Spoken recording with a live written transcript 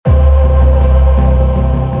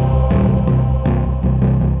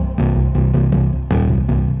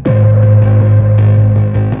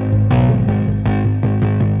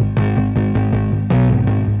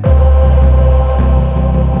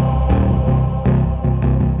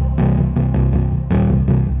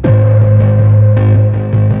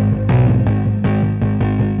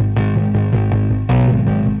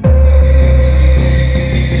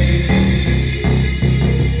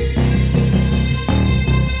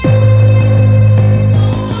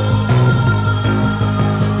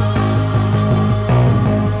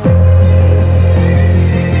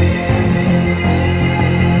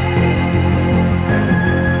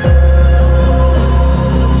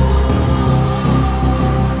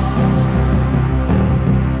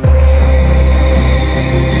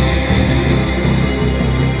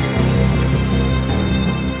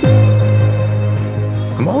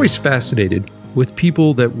always fascinated with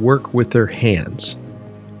people that work with their hands,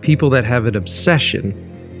 people that have an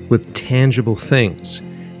obsession with tangible things.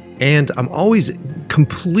 And I'm always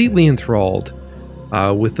completely enthralled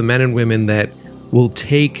with the men and women that will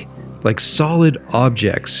take like solid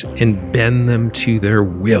objects and bend them to their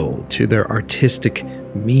will, to their artistic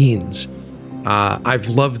means. I've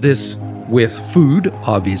loved this with food,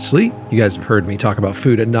 obviously. You guys have heard me talk about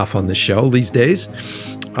food enough on this show these days.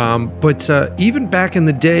 But even back in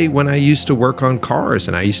the day when I used to work on cars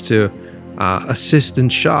and I used to assist in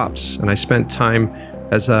shops, and I spent time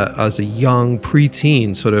as a young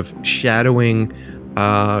preteen sort of shadowing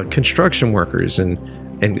construction workers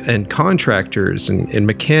and contractors and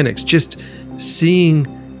mechanics, just seeing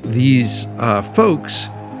these folks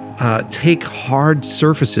take hard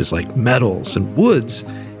surfaces like metals and woods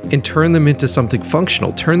and turn them into something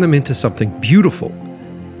functional, turn them into something beautiful.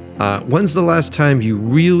 When's the last time you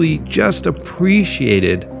really just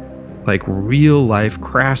appreciated like real life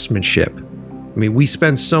craftsmanship? I mean, we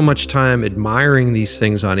spend so much time admiring these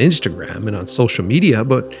things on Instagram and on social media,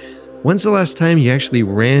 but when's the last time you actually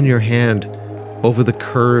ran your hand over the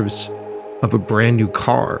curves of a brand new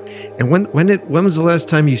car? And when was the last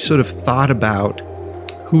time you sort of thought about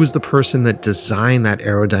who was the person that designed that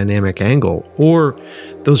aerodynamic angle, or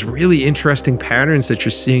those really interesting patterns that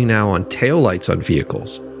you're seeing now on taillights on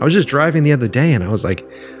vehicles? I was just driving the other day and I was like,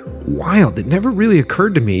 wild. It never really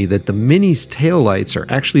occurred to me that the Mini's taillights are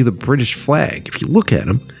actually the British flag. If you look at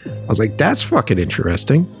them, I was like, that's fucking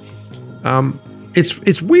interesting.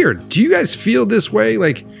 It's weird. Do you guys feel this way?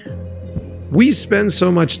 Like, we spend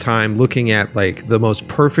so much time looking at like the most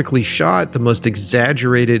perfectly shot, the most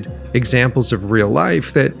exaggerated examples of real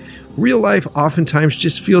life, that real life oftentimes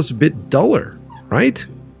just feels a bit duller, right?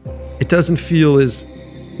 It doesn't feel as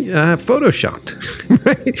photoshopped,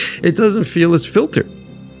 right? It doesn't feel as filtered.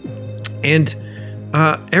 And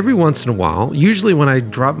every once in a while, usually when I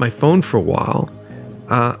drop my phone for a while,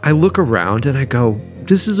 I look around and I go,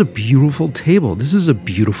 this is a beautiful table. This is a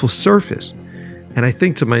beautiful surface. And I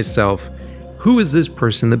think to myself, who is this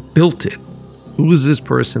person that built it? Who is this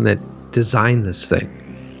person that designed this thing?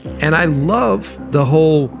 And I love the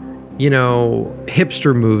whole,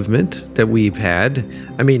 hipster movement that we've had.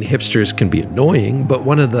 I mean, hipsters can be annoying, but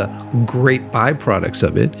one of the great byproducts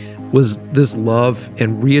of it was this love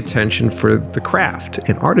and reattention for the craft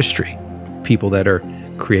and artistry. People that are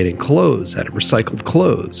creating clothes out of recycled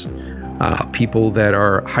clothes, people that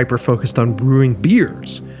are hyper-focused on brewing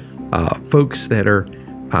beers, folks that are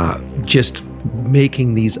just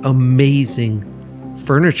making these amazing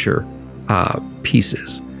furniture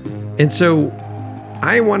pieces. And so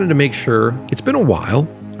I wanted to make sure, it's been a while,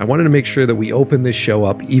 I wanted to make sure that we open this show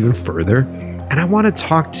up even further, and I want to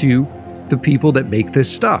talk to the people that make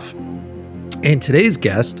this stuff. And today's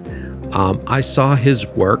guest, I saw his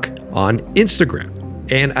work on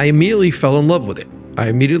Instagram, and I immediately fell in love with it. I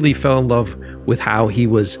immediately fell in love with how he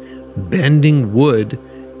was bending wood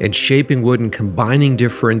and shaping wood and combining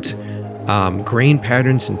different grain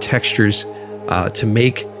patterns and textures to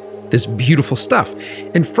make this beautiful stuff.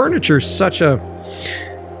 And furniture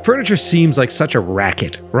seems like such a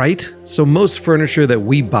racket, right? So most furniture that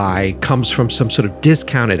we buy comes from some sort of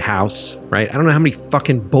discounted house, right? I don't know how many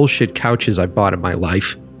fucking bullshit couches I've bought in my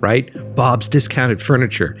life, right? Bob's Discounted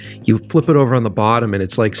Furniture. You flip it over on the bottom and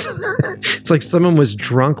it's like it's like someone was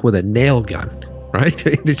drunk with a nail gun, right?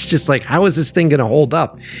 It's just like, how is this thing going to hold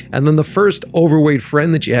up? And then the first overweight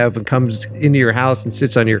friend that you have and comes into your house and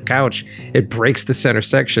sits on your couch, it breaks the center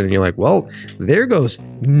section. And you're like, well, there goes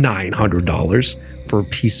 $900 for a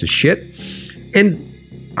piece of shit.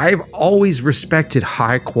 And I've always respected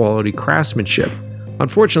high quality craftsmanship.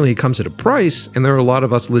 Unfortunately, it comes at a price. And there are a lot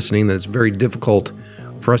of us listening that it's very difficult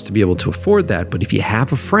for us to be able to afford that. But if you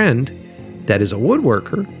have a friend that is a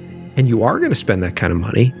woodworker and you are going to spend that kind of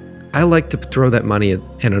money, I like to throw that money at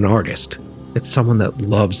an artist. It's someone that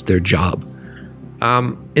loves their job.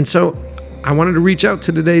 And so I wanted to reach out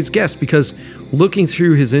to today's guest because looking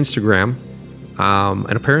through his Instagram,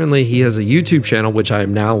 and apparently he has a YouTube channel, which I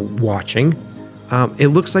am now watching, it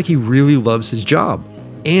looks like he really loves his job.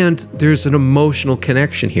 And there's an emotional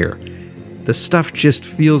connection here. The stuff just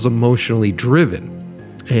feels emotionally driven.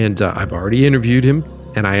 And I've already interviewed him,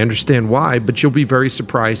 and I understand why, but you'll be very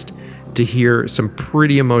surprised to hear some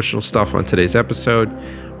pretty emotional stuff on today's episode,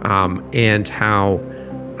 and how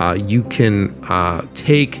you can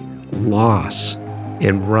take loss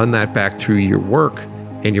and run that back through your work,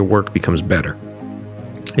 and your work becomes better,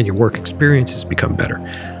 and your work experiences become better.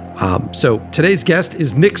 So today's guest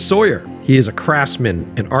is Nick Sawyer. He is a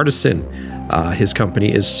craftsman, an artisan, His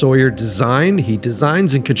company is Sawyer Design. He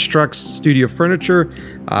designs and constructs studio furniture.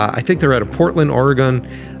 I think they're out of Portland, Oregon.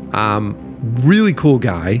 Really cool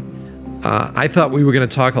guy. I thought we were going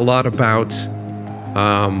to talk a lot about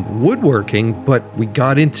woodworking, but we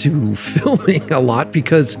got into filming a lot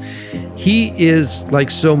because he is,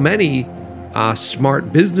 like so many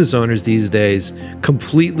smart business owners these days,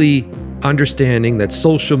 completely understanding that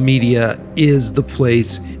social media is the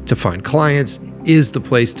place to find clients, is the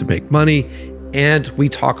place to make money. And we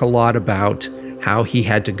talk a lot about how he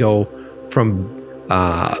had to go from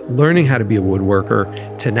learning how to be a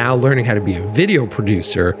woodworker to now learning how to be a video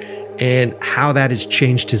producer, and how that has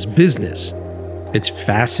changed his business. It's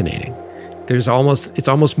fascinating. It's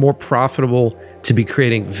almost more profitable to be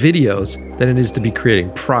creating videos than it is to be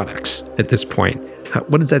creating products at this point.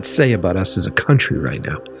 What does that say about us as a country right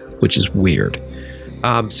now? Which is weird.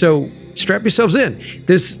 So strap yourselves in.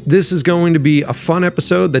 This is going to be a fun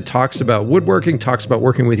episode that talks about woodworking, talks about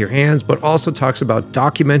working with your hands, but also talks about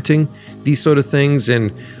documenting these sort of things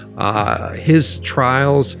and his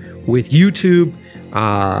trials with YouTube,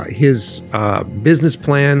 his business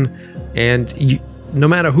plan, and no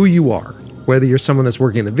matter who you are, whether you're someone that's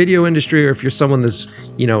working in the video industry or if you're someone that's,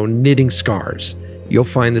 knitting scarves, you'll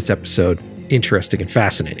find this episode interesting and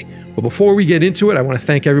fascinating. But before we get into it, I want to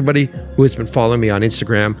thank everybody who has been following me on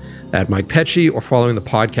Instagram at Mike Pecci, or following the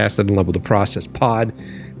podcast at In Love with the Process Pod.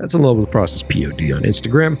 That's In Love with the Process POD on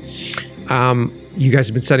Instagram. You guys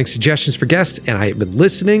have been sending suggestions for guests, and I have been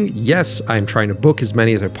listening. Yes, I'm trying to book as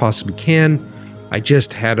many as I possibly can. I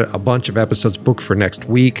just had a bunch of episodes booked for next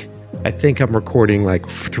week. I think I'm recording like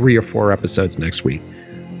 3 or 4 episodes next week.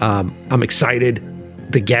 I'm excited.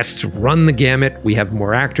 The guests run the gamut. We have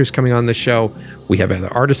more actors coming on the show. We have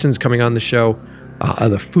other artisans coming on the show,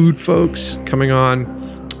 other food folks coming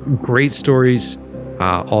on. Great stories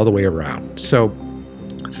all the way around. So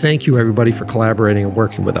thank you, everybody, for collaborating and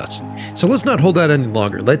working with us. So let's not hold that any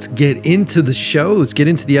longer. Let's get into the show. Let's get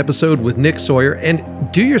into the episode with Nick Sawyer.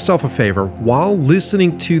 And do yourself a favor, while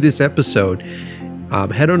listening to this episode,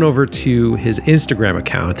 head on over to his Instagram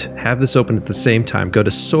account. Have this open at the same time. Go to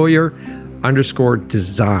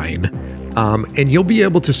Sawyer_design. And you'll be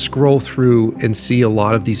able to scroll through and see a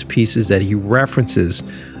lot of these pieces that he references.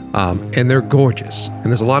 And they're gorgeous. And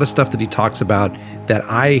there's a lot of stuff that he talks about that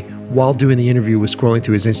I, while doing the interview, was scrolling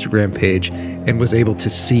through his Instagram page and was able to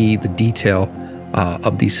see the detail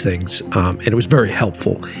of these things. And it was very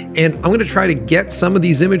helpful. And I'm going to try to get some of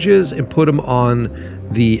these images and put them on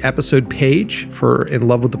the episode page for at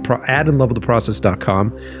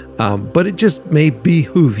inlovewiththeprocess.com. But it just may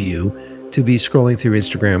behoove you to be scrolling through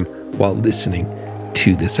Instagram while listening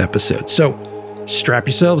to this episode. So strap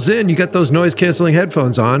yourselves in. You got those noise canceling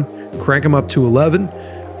headphones on. Crank them up to 11.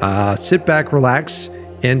 Sit back, relax,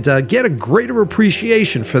 and get a greater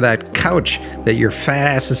appreciation for that couch that your fat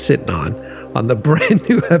ass is sitting on the brand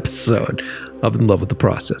new episode of In Love with the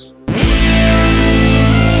Process.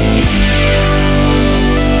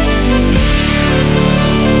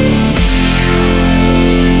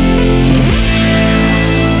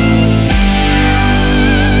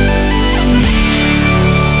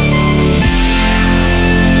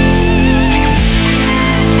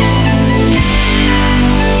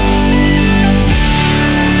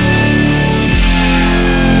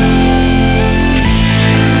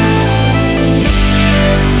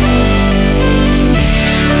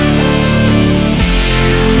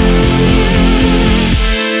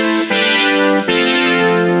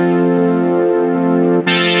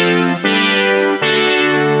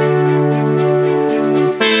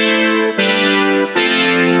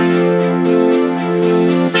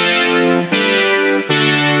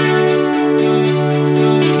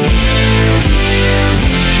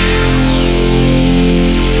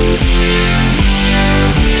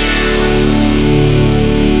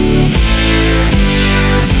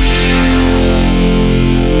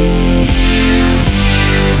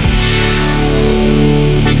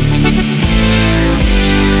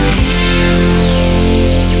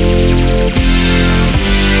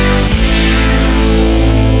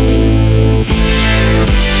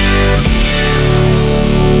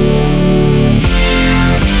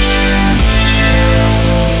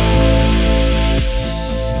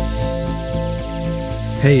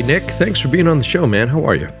 Hey, Nick, thanks for being on the show, man. How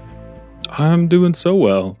are you? I'm doing so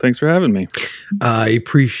well. Thanks for having me. I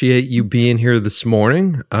appreciate you being here this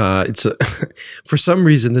morning. For some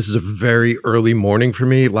reason, this is a very early morning for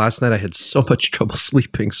me. Last night, I had so much trouble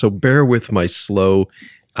sleeping, so bear with my slow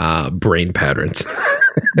brain patterns.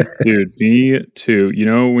 Dude, me too. You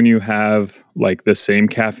know, when you have like the same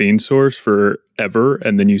caffeine source forever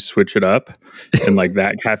and then you switch it up and like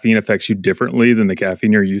that caffeine affects you differently than the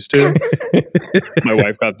caffeine you're used to. My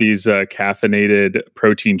wife got these caffeinated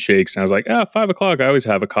protein shakes and I was like, 5 o'clock. I always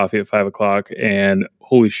have a coffee at 5 o'clock. And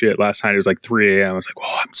holy shit, last night it was like 3 a.m. I was like,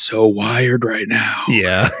 oh, I'm so wired right now.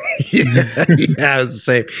 Yeah. Yeah,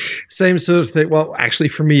 same sort of thing. Well, actually,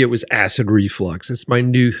 for me, it was acid reflux. It's my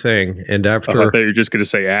new thing. And after I thought you were just going to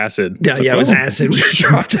say acid. Yeah, it was acid. We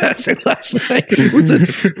dropped acid last night.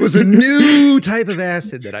 It was a new type of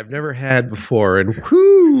acid that I've never had before. And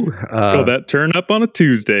whoo. Call that turn up on a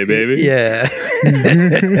Tuesday, baby. Yeah.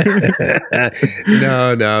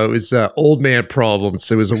 No. It was old man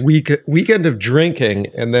problems. It was a weekend of drinking.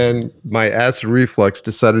 And then my acid reflux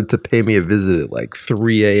decided to pay me a visit at like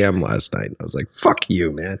 3 a.m. last night. I was like, fuck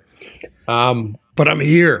you, man. But I'm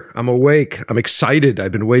here. I'm awake. I'm excited.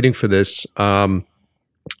 I've been waiting for this. I'm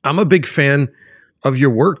a big fan of your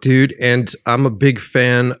work, dude. And I'm a big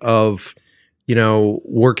fan of,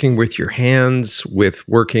 working with your hands,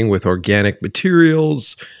 working with organic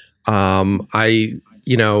materials. When I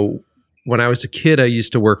was a kid, I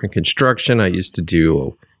used to work in construction. I used to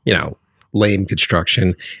do, lane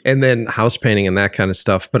construction and then house painting and that kind of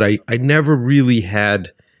stuff. But I never really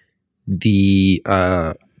had the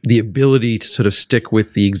ability to sort of stick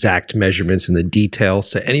with the exact measurements and the details.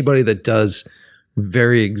 So anybody that does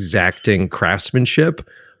very exacting craftsmanship,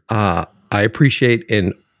 I appreciate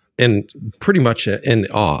and pretty much in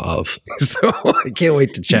awe of. So I can't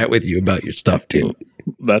wait to chat with you about your stuff, dude.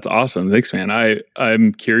 That's awesome. Thanks, man.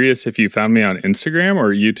 I'm curious if you found me on Instagram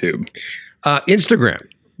or YouTube. Instagram.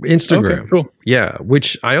 Okay, cool. Yeah,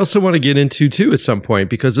 which I also want to get into too at some point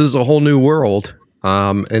because this is a whole new world.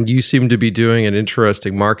 And you seem to be doing an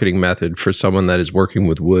interesting marketing method for someone that is working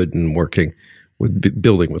with wood and working with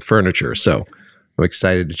building with furniture. So I'm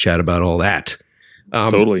excited to chat about all that.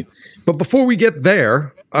 Totally. But before we get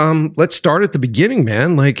there, let's start at the beginning,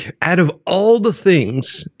 man. Like, out of all the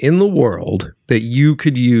things in the world that you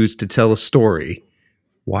could use to tell a story,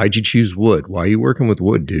 why'd you choose wood? Why are you working with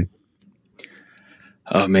wood, dude?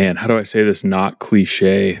 Oh man, how do I say this not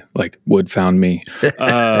cliche? Like wood found me.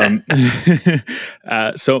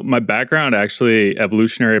 So my background, actually,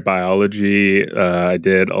 evolutionary biology. I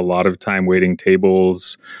did a lot of time waiting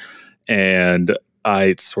tables, and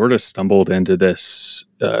I sort of stumbled into this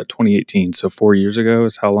 2018. So 4 years ago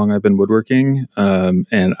is how long I've been woodworking,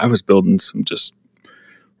 and I was building some just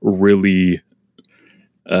really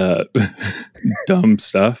dumb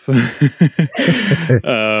stuff. Like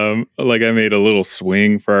I made a little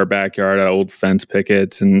swing for our backyard out of old fence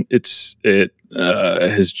pickets, and it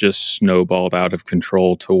has just snowballed out of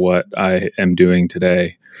control to what I am doing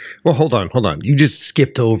today. Well, hold on. You just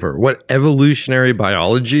skipped over what evolutionary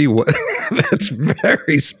biology? What? That's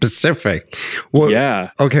very specific.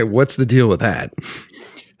 Yeah. Okay, what's the deal with that?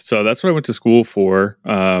 So that's what I went to school for,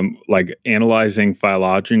 like analyzing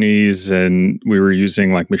phylogenies, and we were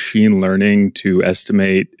using like machine learning to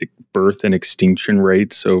estimate birth and extinction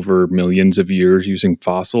rates over millions of years using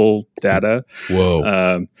fossil data.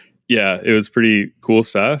 Whoa. Yeah, it was pretty cool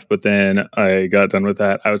stuff. But then I got done with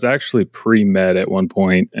that. I was actually pre-med at one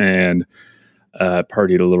point and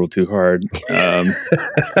partied a little too hard. And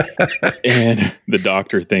the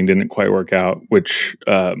doctor thing didn't quite work out, which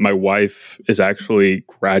my wife is actually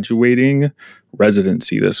graduating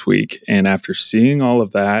residency this week. And after seeing all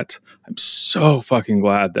of that, I'm so fucking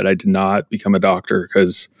glad that I did not become a doctor,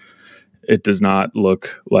 because it does not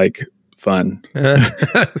look like fun.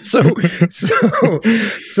 So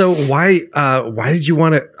why did you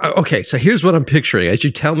want to? Okay, so here's what I'm picturing. As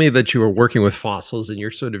you tell me that you were working with fossils and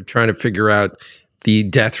you're sort of trying to figure out the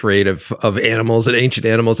death rate of animals and ancient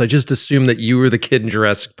animals, I just assumed that you were the kid in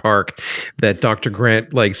Jurassic Park that Dr.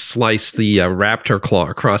 Grant like sliced the raptor claw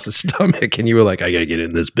across his stomach, and you were like, I gotta get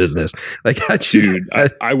in this business. Like, dude,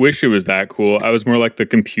 I wish it was that cool. I was more like the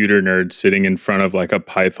computer nerd sitting in front of like a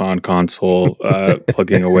Python console,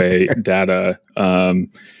 plugging away data,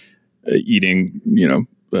 eating,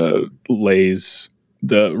 Lay's,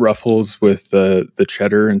 the Ruffles with the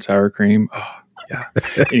cheddar and sour cream. Oh, yeah.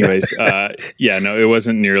 Anyways, no, it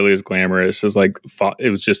wasn't nearly as glamorous as like it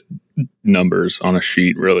was just numbers on a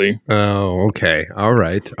sheet, really. Oh, okay. All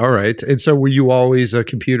right. And so, were you always a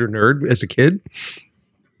computer nerd as a kid?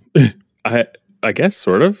 I guess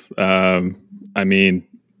sort of. I mean,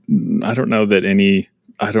 I don't know that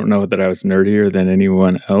I was nerdier than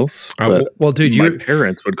anyone else. Well, dude, my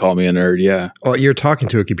parents would call me a nerd. Yeah. Well, you're talking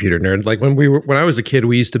to a computer nerd. Like when I was a kid,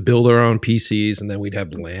 we used to build our own PCs, and then we'd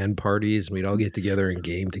have LAN parties, and we'd all get together and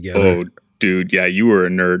game together. Oh, dude, yeah, you were a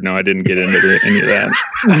nerd. No, I didn't get into any of that.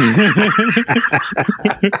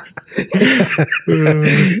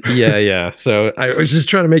 Yeah. So I was just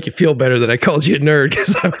trying to make you feel better that I called you a nerd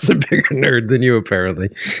because I was a bigger nerd than you, apparently.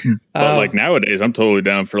 But like nowadays, I'm totally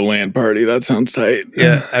down for a LAN party. That sounds tight.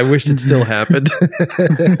 Yeah, I wish it still happened.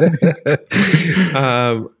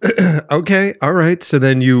 Okay, all right. So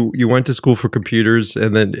then you went to school for computers,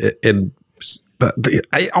 and then but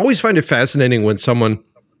I always find it fascinating when someone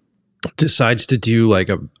decides to do like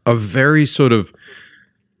a very sort of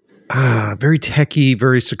very techie,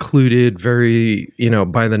 very secluded, very,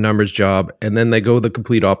 by the numbers job. And then they go the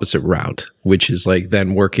complete opposite route, which is like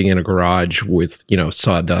then working in a garage with,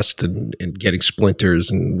 sawdust and getting splinters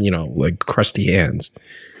and, like crusty hands.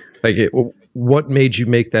 Like what made you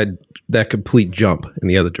make that complete jump in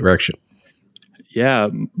the other direction? Yeah.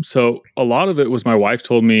 So a lot of it was my wife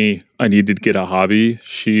told me I needed to get a hobby.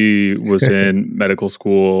 She was in medical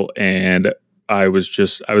school, and I was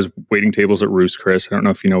waiting tables at Ruth's Chris. I don't know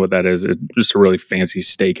if you know what that is. It's just a really fancy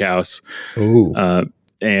steakhouse. Ooh.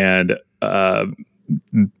 And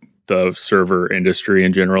the server industry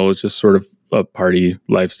in general is just sort of a party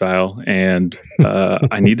lifestyle. And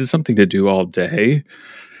I needed something to do all day.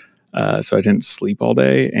 So I didn't sleep all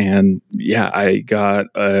day. And yeah, I got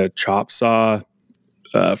a chop saw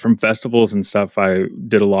from festivals and stuff. I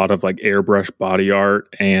did a lot of like airbrush body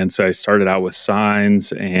art. And so I started out with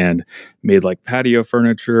signs and made like patio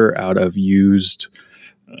furniture out of used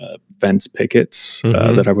fence pickets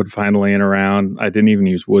that I would find laying around. I didn't even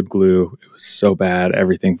use wood glue. It was so bad.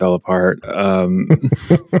 Everything fell apart.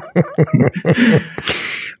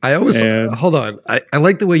 I always hold on. I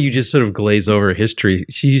like the way you just sort of glaze over history.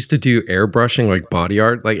 She used to do airbrushing, like body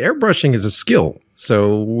art. Like airbrushing is a skill.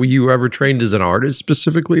 So were you ever trained as an artist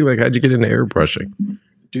specifically? Like how'd you get into airbrushing?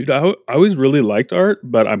 Dude, I always really liked art,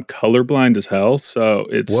 but I'm colorblind as hell. So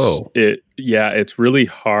it's really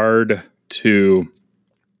hard to.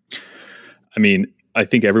 I mean, I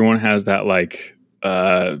think everyone has that like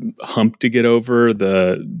hump to get over.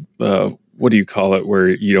 The what do you call it, where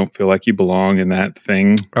you don't feel like you belong in that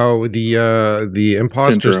thing? Oh, the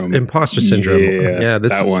imposter syndrome. Yeah,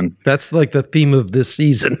 that one. That's like the theme of this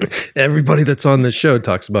season. Everybody that's on this show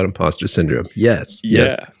talks about imposter syndrome. Yes.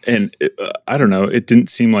 Yeah, and I don't know. It didn't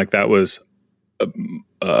seem like that was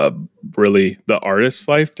really the artist's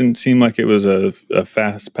life. Didn't seem like it was a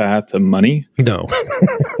fast path to money. No.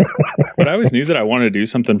 But I always knew that I wanted to do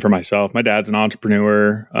something for myself. My dad's an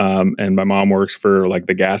entrepreneur, and my mom works for like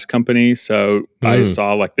the gas company. So I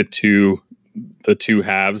saw like the two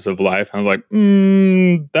halves of life. I was like,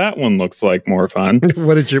 that one looks like more fun.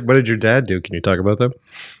 What did your dad do? Can you talk about that?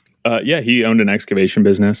 Yeah, he owned an excavation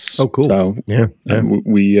business. Oh, cool. So yeah.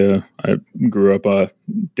 I grew up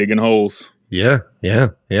digging holes. Yeah.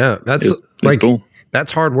 That's cool.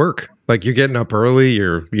 That's hard work. Like you're getting up early,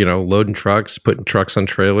 you're, loading trucks, putting trucks on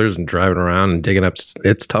trailers and driving around and digging up.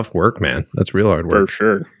 It's tough work, man. That's real hard work. For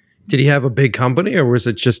sure. Did he have a big company or was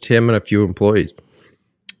it just him and a few employees?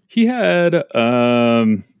 He had,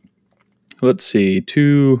 let's see,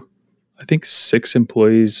 6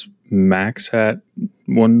 employees max at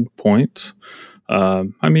one point.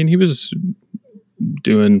 I mean, he was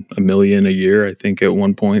doing $1 million a year, I think, at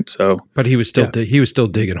one point. So, but he was still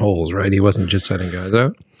digging holes, right? He wasn't just sending guys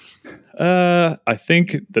out. I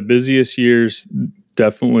think the busiest years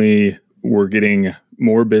definitely were getting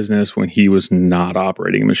more business when he was not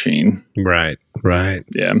operating a machine. Right.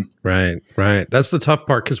 Yeah. Right. That's the tough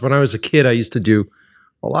part because when I was a kid, I used to do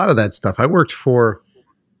a lot of that stuff. I worked for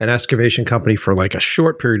an excavation company for like a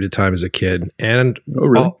short period of time as a kid, and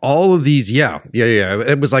all of these, yeah.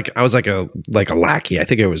 It was like I was like a lackey. I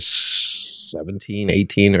think I was 17,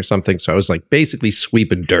 18 or something. So I was like basically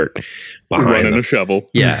sweeping dirt behind running them. a shovel.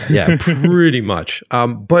 Yeah, pretty much.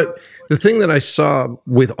 But the thing that I saw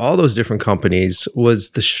with all those different companies was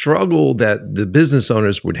the struggle that the business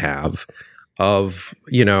owners would have of,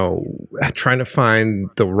 trying to find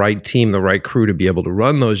the right team, the right crew to be able to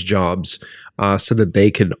run those jobs so that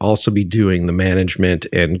they could also be doing the management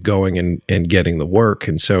and going and getting the work.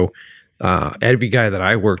 And so every guy that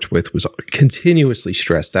I worked with was continuously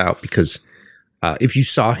stressed out because if you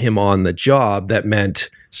saw him on the job, that meant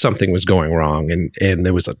something was going wrong, and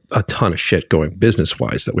there was a ton of shit going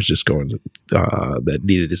business-wise that was just going that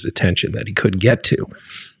needed his attention that he couldn't get to.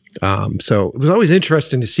 So it was always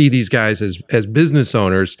interesting to see these guys as business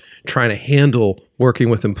owners trying to handle working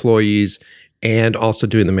with employees and also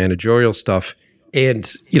doing the managerial stuff. And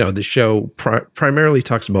the show primarily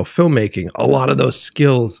talks about filmmaking. A lot of those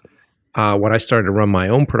skills, when I started to run my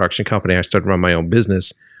own production company, I started to run my own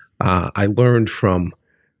business. I learned from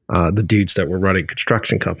the dudes that were running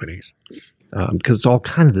construction companies because it's all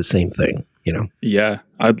kind of the same thing. Yeah,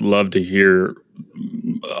 I'd love to hear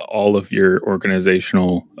all of your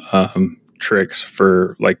organizational tricks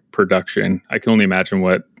for like production. I can only imagine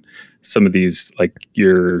what some of these, like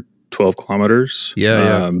your 12 kilometers,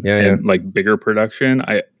 and like bigger production.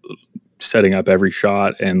 Setting up every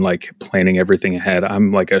shot and like planning everything ahead.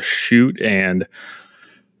 I'm like a shoot and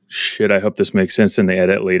shit. I hope this makes sense in the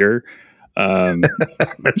edit later.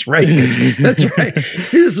 That's right. That's right.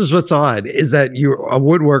 See, this is what's odd is that you're a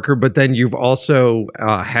woodworker, but then you've also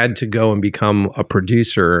had to go and become a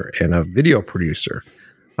producer and a video producer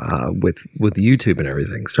with YouTube and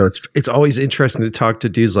everything. So it's always interesting to talk to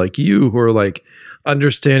dudes like you who are like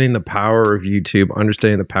understanding the power of YouTube,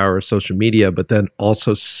 understanding the power of social media, but then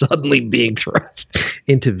also suddenly being thrust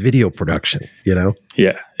into video production,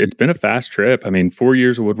 Yeah, it's been a fast trip. I mean, 4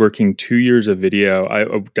 years of woodworking, 2 years of video. I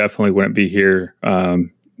definitely wouldn't be here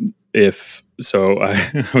if so.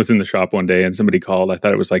 I was in the shop one day and somebody called. I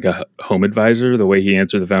thought it was like a home advisor. The way he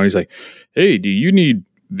answered the phone, he's like, "Hey, do you need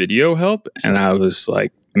video help?" And I was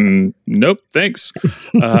like, nope, thanks.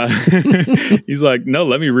 He's like, no,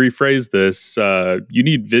 let me rephrase this. You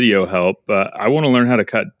need video help. I want to learn how to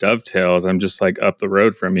cut dovetails. I'm just like up the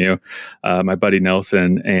road from you. My buddy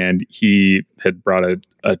Nelson, and he had brought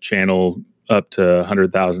a channel up to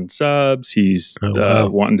 100,000 subs. He's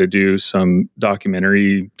wanting to do some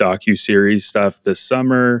docu-series stuff this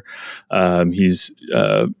summer. He's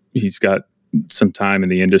got some time in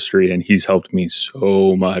the industry, and he's helped me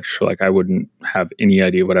so much. Like I wouldn't have any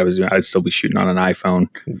idea what I was doing. I'd still be shooting on an iPhone.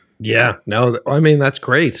 Yeah, no, I mean, that's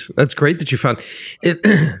great. That's great that you found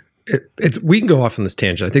it. We can go off on this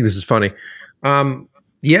tangent. I think this is funny.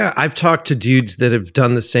 Yeah, I've talked to dudes that have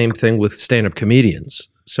done the same thing with stand-up comedians.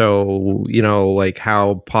 So, like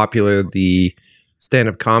how popular the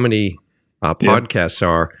stand-up comedy podcasts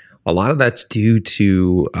are. A lot of that's due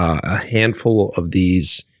to a handful of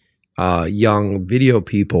these young video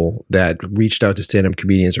people that reached out to stand-up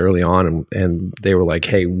comedians early on, and they were like,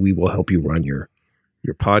 "Hey, we will help you run your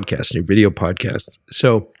podcast, your video podcast."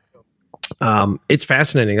 So it's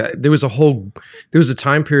fascinating. There was a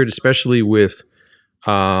time period, especially with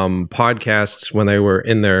podcasts when they were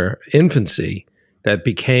in their infancy, that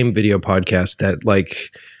became video podcasts that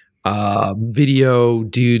like video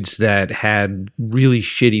dudes that had really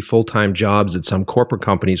shitty full-time jobs at some corporate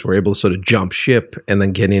companies were able to sort of jump ship and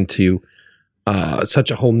then get into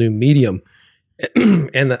such a whole new medium.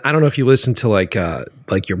 And I don't know if you listen to like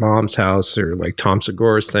Your Mom's House or like Tom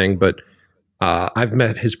Segura's thing, but I've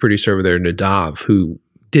met his producer over there, Nadav, who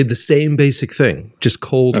did the same basic thing, just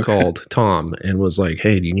cold called Tom and was like,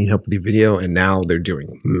 "Hey, do you need help with your video?" And now they're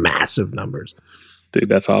doing massive numbers. Dude,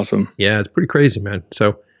 that's awesome. Yeah, it's pretty crazy, man.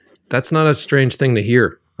 So that's not a strange thing to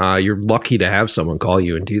hear. You're lucky to have someone call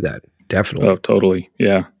you and do that. Definitely. Oh, totally.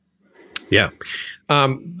 Yeah. Yeah.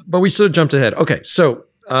 But we sort of jumped ahead. Okay. So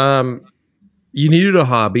you needed a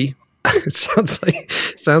hobby. It sounds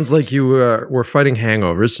like you were fighting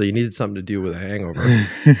hangovers. So you needed something to do with a hangover.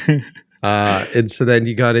 And so then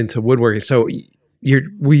you got into woodworking. So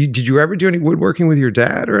did you ever do any woodworking with your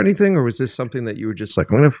dad or anything? Or was this something that you were just like,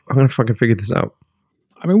 I'm going to fucking figure this out?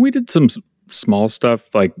 I mean, we did some small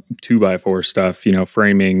stuff, like 2x4 stuff,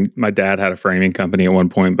 framing. My dad had a framing company at one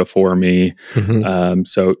point before me. Mm-hmm.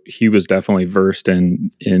 So he was definitely versed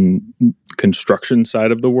in construction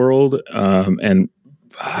side of the world. And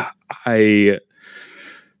I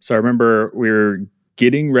remember we were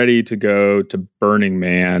getting ready to go to Burning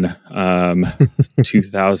Man,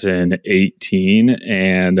 2018.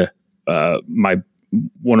 And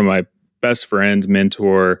one of my best friends,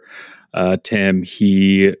 mentor, Tim,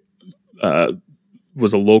 he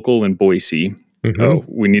was a local in Boise. Mm-hmm. Oh,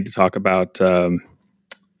 we need to talk about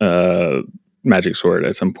Magic Sword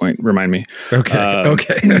at some point. Remind me. Okay.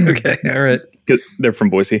 Okay. All right. They're from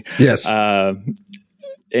Boise. Yes.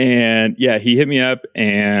 And yeah, he hit me up,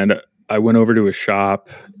 and I went over to his shop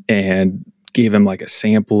and gave him like a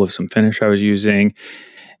sample of some finish I was using.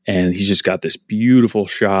 And he's just got this beautiful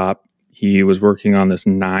shop. He was working on this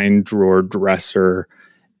 9-drawer dresser,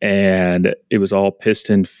 and it was all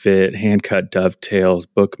piston fit, hand cut dovetails,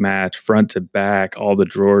 book match, front to back, all the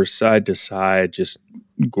drawers side to side, just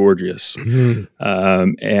gorgeous.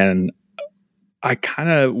 Mm-hmm. And I kind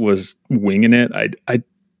of was winging it. I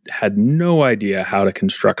had no idea how to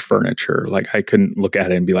construct furniture. Like I couldn't look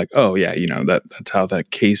at it and be like, oh yeah, that's how that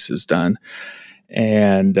case is done.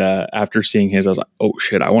 And after seeing his, I was like, oh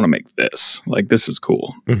shit, I want to make this. Like this is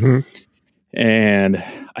cool. Mm-hmm. And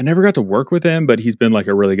I never got to work with him, but he's been like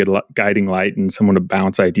a really good guiding light and someone to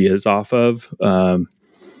bounce ideas off of.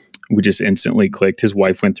 We just instantly clicked. His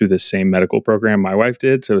wife went through the same medical program my wife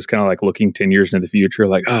did. So it was kind of like looking 10 years into the future,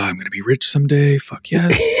 like, oh, I'm going to be rich someday. Fuck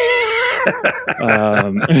yes.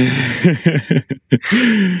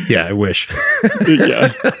 Yeah, I wish.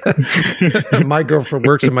 Yeah. My girlfriend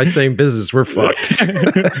works in my same business. We're fucked.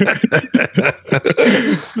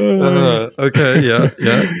 Okay,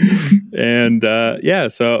 yeah. And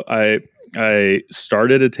so I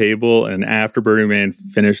started a table, and after Burning Man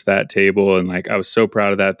finished that table, and like I was so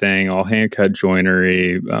proud of that thing, all hand cut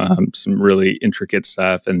joinery, some really intricate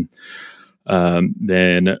stuff, and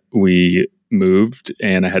then we moved,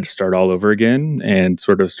 and I had to start all over again, and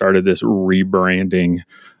sort of started this rebranding.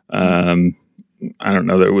 I don't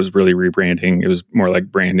know that it was really rebranding; it was more like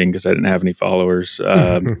branding because I didn't have any followers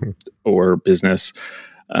or business.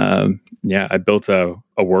 I built a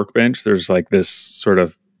workbench. There's like this sort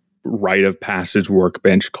of rite of passage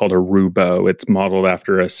workbench called a roubeau. It's modeled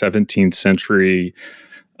after a 17th century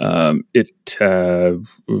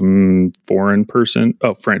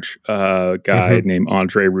French guy named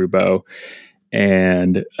Andre Roubeau.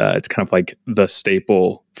 And it's kind of like the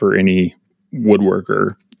staple for any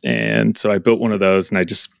woodworker. And so I built one of those, and I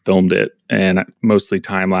just filmed it, and mostly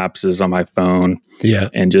time lapses on my phone. Yeah.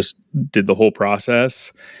 And just did the whole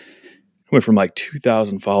process. Went from like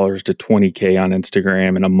 2,000 followers to 20K on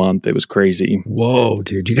Instagram in a month. It was crazy. Whoa,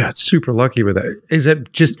 dude, you got super lucky with that. Is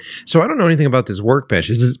that just, so I don't know anything about this workbench.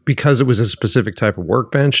 Is it because it was a specific type of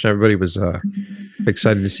workbench and everybody was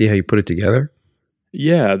excited to see how you put it together?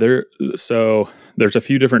 Yeah, there's a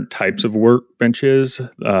few different types of workbenches.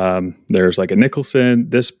 There's like a Nicholson.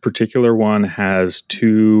 This particular one has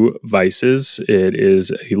 2 vices. It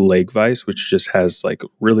is a leg vise, which just has like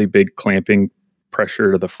really big clamping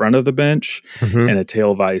pressure to the front of the bench, and a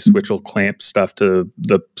tail vise, which will clamp stuff to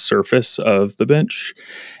the surface of the bench.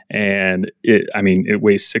 And it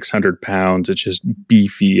weighs 600 pounds. It's just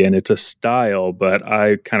beefy, and it's a style, but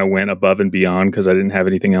I kind of went above and beyond because I didn't have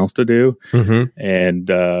anything else to do. And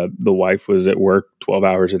the wife was at work 12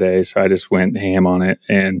 hours a day. So I just went ham on it,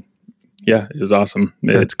 and yeah, it was awesome.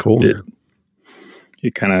 That's cool.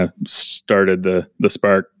 It kind of started the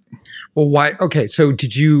spark. Well, why? Okay. So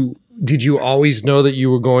did you always know that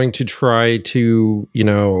you were going to try to,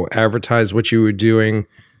 advertise what you were doing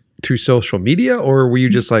through social media, or were you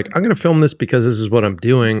just like, I'm going to film this because this is what I'm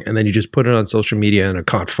doing, and then you just put it on social media and it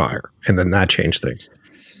caught fire, and then that changed things?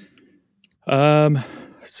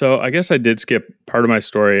 So I guess I did skip part of my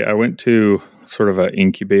story. I went to sort of an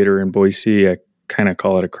incubator in Boise. I kind of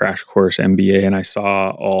call it a crash course MBA, and I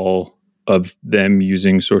saw all of them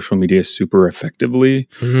using social media super effectively.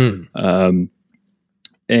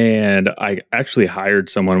 And I actually hired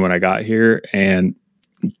someone when I got here, and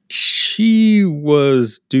she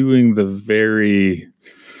was doing the very,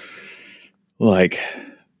 like,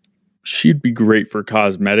 she'd be great for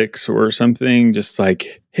cosmetics or something. Just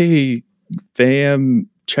like, hey, fam,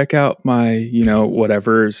 check out my,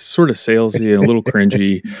 whatever, sort of salesy and a little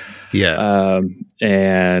cringy. Yeah.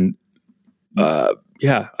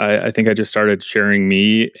 I think I just started sharing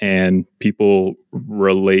me, and people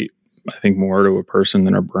relate, I think, more to a person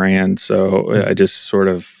than a brand. So I just sort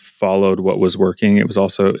of followed what was working.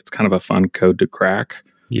 It's kind of a fun code to crack.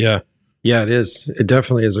 Yeah. Yeah, it is. It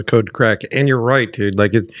definitely is a code to crack. And you're right, dude.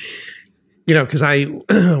 Like, it's, because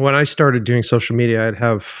when I started doing social media, I'd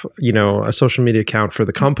have, a social media account for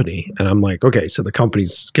the company. And I'm like, okay, so the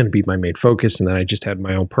company's going to be my main focus. And then I just had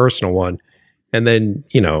my own personal one. And then,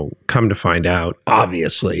 come to find out,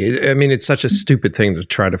 obviously, it's such a stupid thing to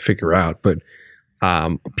try to figure out, but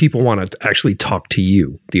people want to actually talk to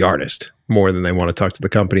you, the artist, more than they want to talk to the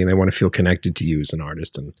company, and they want to feel connected to you as an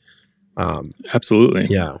artist. And absolutely.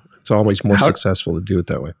 Yeah. It's always more successful to do it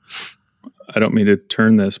that way. I don't mean to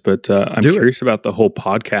turn this, but I'm curious about the whole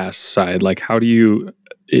podcast side. Like, how do you,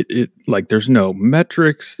 like, there's no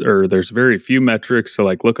metrics, or there's very few metrics to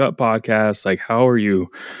like look up podcasts. Like, how are you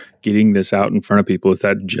getting this out in front of people? Is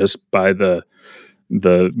that just by the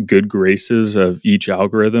good graces of each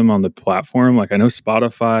algorithm on the platform? Like, I know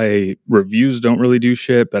Spotify reviews don't really do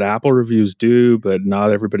shit, but Apple reviews do, but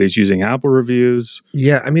not everybody's using Apple reviews.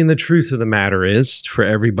 Yeah. The truth of the matter is, for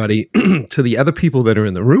everybody, to the other people that are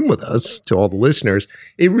in the room with us, to all the listeners,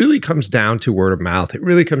 it really comes down to word of mouth. It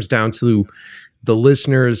really comes down to the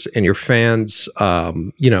listeners and your fans,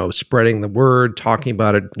 spreading the word, talking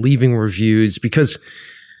about it, leaving reviews, because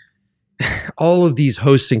all of these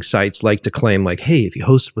hosting sites like to claim, like, hey, if you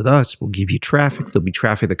host with us, we'll give you traffic. There'll be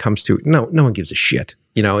traffic that comes to it. No one gives a shit.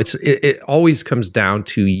 It always comes down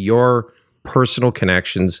to your personal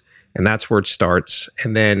connections, and that's where it starts.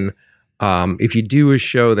 And then if you do a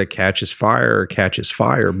show that catches fire,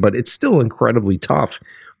 but it's still incredibly tough.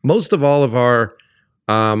 Most of all of our,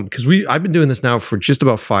 because I've been doing this now for just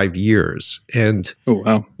about 5 years, and oh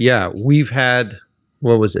wow, yeah, we've had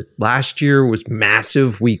what was it? Last year was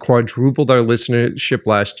massive. We quadrupled our listenership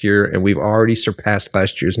last year, and we've already surpassed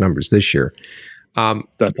last year's numbers this year.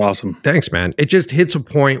 That's awesome. Thanks, man. It just hits a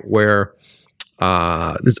point where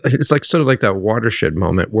it's like sort of like that watershed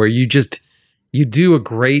moment where you do a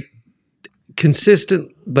great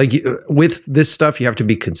consistent, like with this stuff, you have to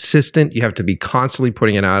be consistent. You have to be constantly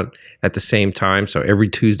putting it out at the same time. So every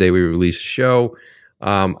Tuesday we release a show.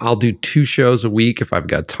 I'll do 2 shows a week if I've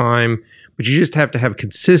got time, but you just have to have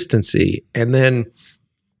consistency. And then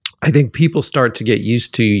I think people start to get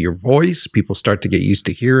used to your voice. People start to get used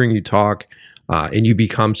to hearing you talk, and you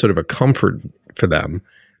become sort of a comfort for them.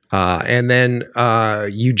 And then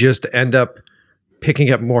you just end up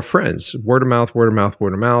picking up more friends, word of mouth, word of mouth,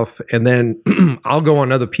 word of mouth. And then I'll go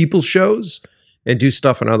on other people's shows and do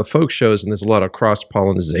stuff on other folks' shows. And there's a lot of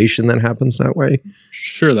cross-pollination that happens that way.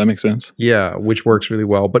 Sure, that makes sense. Yeah, which works really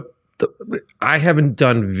well. But I haven't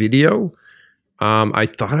done video. I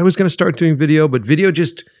thought I was going to start doing video, but video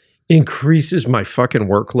just increases my fucking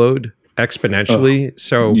workload exponentially.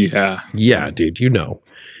 So yeah, dude, you know.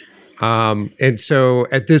 And so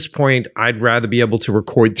at this point, I'd rather be able to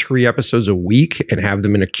record 3 episodes a week and have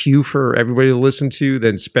them in a queue for everybody to listen to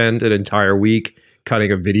than spend an entire week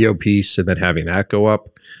cutting a video piece and then having that go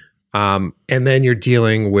up. And then you're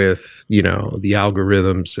dealing with, the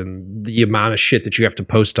algorithms and the amount of shit that you have to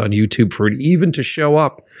post on YouTube for it even to show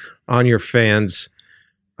up on your fans,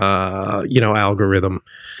 algorithm.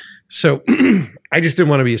 So I just didn't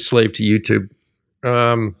want to be a slave to YouTube.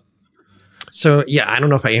 So yeah, I don't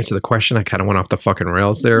know if I answered the question. I kind of went off the fucking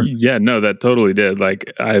rails there. Yeah, no, that totally did. Like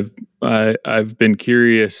I've been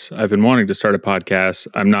curious. I've been wanting to start a podcast.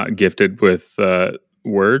 I'm not gifted with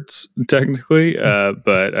words technically,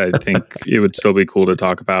 but I think it would still be cool to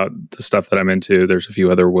talk about the stuff that I'm into. There's a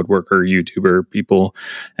few other woodworker, YouTuber people,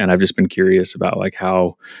 and I've just been curious about like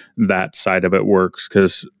how that side of it works.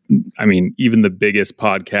 Because I mean, even the biggest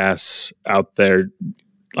podcasts out there,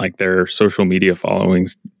 like their social media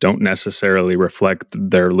followings don't necessarily reflect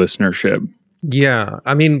their listenership. Yeah.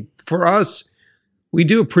 I mean, for us, we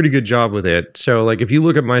do a pretty good job with it. So like, if you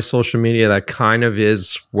look at my social media, that kind of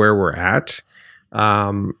is where we're at.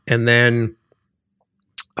 And then,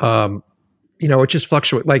 it just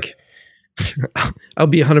fluctuates. Like, I'll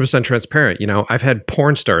be 100% transparent. I've had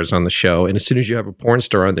porn stars on the show, and as soon as you have a porn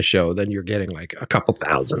star on the show, then you're getting like a couple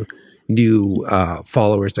thousand new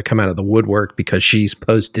followers that come out of the woodwork because she's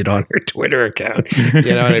posted on her Twitter account.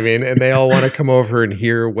 You know what I mean? And they all want to come over and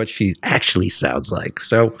hear what she actually sounds like.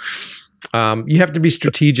 So you have to be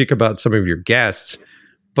strategic about some of your guests.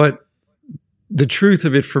 But the truth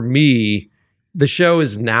of it for me, the show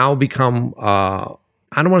has now become, I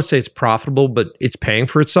don't want to say it's profitable, but it's paying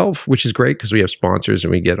for itself, which is great because we have sponsors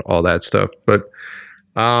and we get all that stuff. But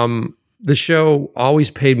the show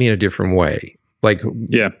always paid me in a different way. Like,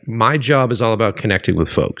 my job is all about connecting with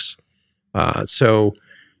folks. So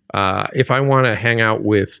if I want to hang out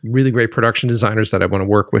with really great production designers that I want to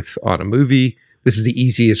work with on a movie, this is the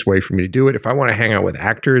easiest way for me to do it. If I want to hang out with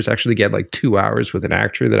actors, actually get like 2 hours with an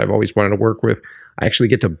actor that I've always wanted to work with, I actually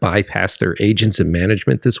get to bypass their agents and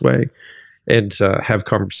management this way and have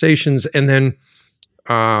conversations. And then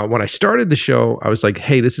when I started the show, I was like,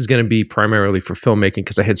 hey, this is going to be primarily for filmmaking,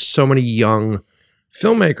 because I had so many young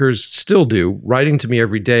filmmakers, still do, writing to me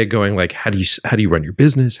every day going like, how do you run your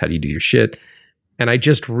business? How do you do your shit? And I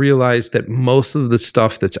just realized that most of the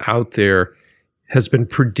stuff that's out there has been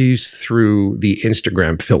produced through the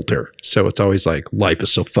Instagram filter. So it's always like, life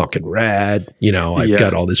is so fucking rad. I've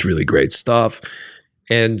got all this really great stuff.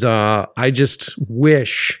 And I just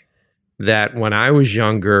wish that when I was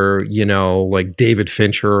younger, like David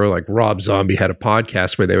Fincher or like Rob Zombie had a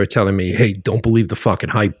podcast where they were telling me, hey, don't believe the fucking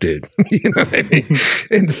hype, dude. You know what I mean?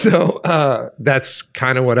 And so that's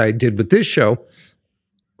kind of what I did with this show.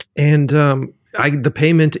 And the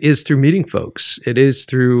payment is through meeting folks. It is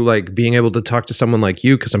through like being able to talk to someone like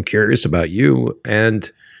you because I'm curious about you.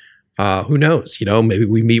 And who knows, maybe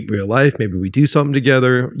we meet in real life. Maybe we do something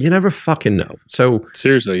together. You never fucking know. So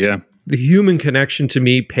seriously, yeah. The human connection to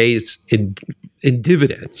me pays in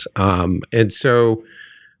dividends. And so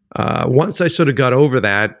once I sort of got over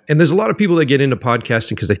that, and there's a lot of people that get into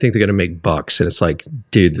podcasting because they think they're going to make bucks. And it's like,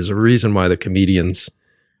 dude, there's a reason why the comedians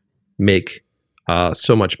make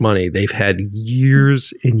so much money. They've had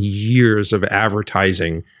years and years of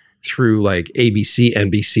advertising through like ABC,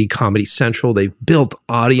 NBC, Comedy Central. They've built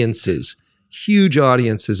audiences, huge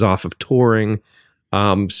audiences off of touring.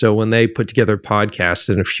 So when they put together podcasts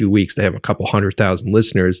in a few weeks, they have a couple 100,000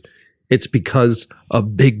 listeners. It's because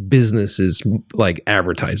of big businesses like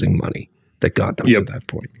advertising money that got them to that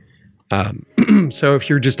point. So if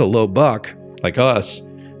you're just a low buck like us,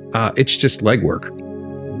 it's just legwork.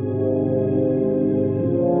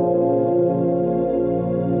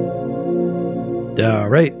 All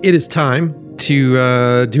right, it is time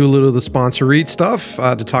to do a little of the sponsor read stuff,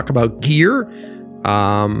 to talk about gear.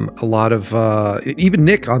 A lot of, even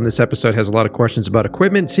Nick on this episode has a lot of questions about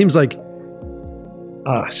equipment. Seems like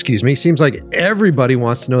everybody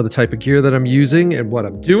wants to know the type of gear that I'm using and what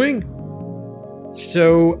I'm doing.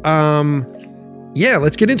 So, yeah,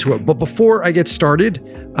 let's get into it. But before I get started,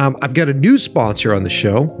 I've got a new sponsor on the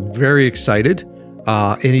show. Very excited.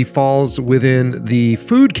 And he falls within the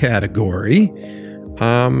food category.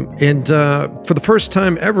 And for the first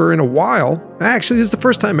time ever in a while, actually, this is the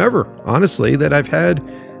first time ever, honestly, that I've had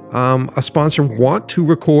a sponsor want to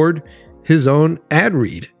record his own ad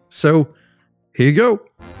read. So here you go.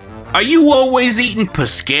 Are you always eating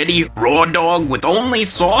Paschetti raw dog with only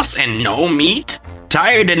sauce and no meat?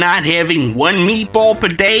 Tired of not having one meatball per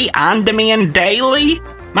day on demand daily?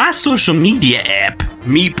 My social media app,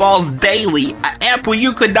 Meatballs Daily, an app where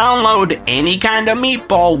you could download any kind of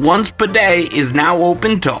meatball once per day, is now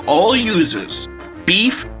open to all users.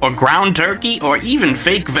 Beef or ground turkey or even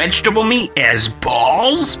fake vegetable meat as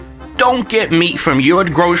balls? Don't get meat from your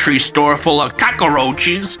grocery store full of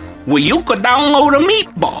cockroaches, where you could download a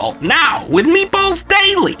meatball now with Meatballs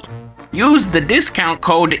Daily. Use the discount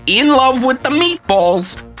code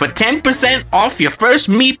INLOVEWITHTHEMEATBALLS for 10% off your first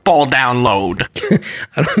meatball download.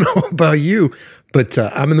 I don't know about you, but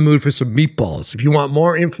I'm in the mood for some meatballs. If you want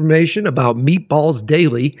more information about Meatballs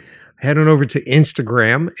Daily, head on over to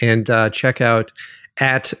Instagram and check out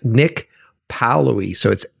at Nick Pawlowy.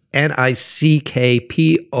 So it's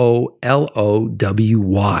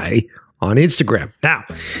NickPolowy on Instagram. Now,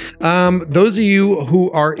 those of you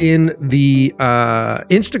who are in the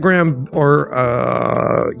Instagram or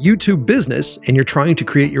YouTube business and you're trying to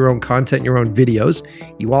create your own content, your own videos,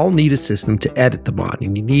 you all need a system to edit them on.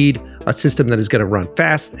 And you need a system that is going to run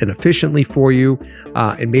fast and efficiently for you.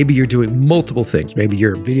 And maybe you're doing multiple things. Maybe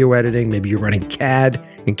you're video editing. Maybe you're running CAD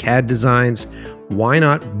and CAD designs. Why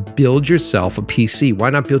not build yourself a PC? Why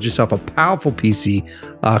not build yourself a powerful PC,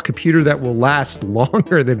 a computer that will last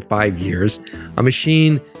longer than 5 years, a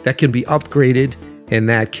machine that can be upgraded and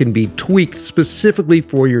that can be tweaked specifically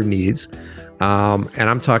for your needs? And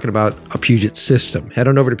I'm talking about a Puget System. Head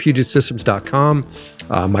on over to PugetSystems.com.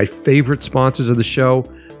 My favorite sponsors of the show.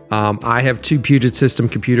 I have 2 Puget System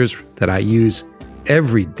computers that I use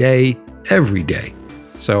every day.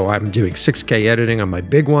 So I'm doing 6K editing on my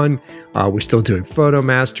big one. We're still doing photo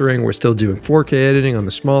mastering. We're still doing 4K editing on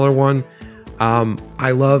the smaller one.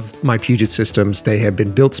 I love my Puget Systems. They have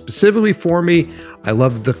been built specifically for me. I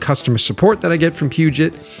love the customer support that I get from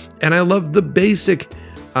Puget. And I love the basic,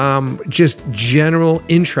 just general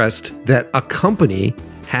interest that a company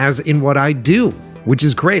has in what I do, which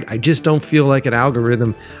is great. I just don't feel like an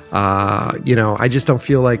algorithm. I just don't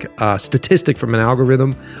feel like a statistic from an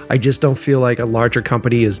algorithm. I just don't feel like a larger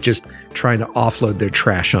company is just trying to offload their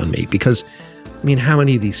trash on me. Because, I mean, how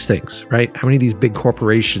many of these things, right? How many of these big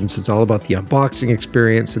corporations, it's all about the unboxing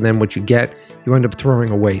experience, and then what you get, you end up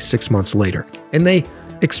throwing away 6 months later. And they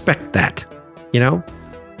expect that,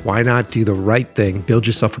 Why not do the right thing? Build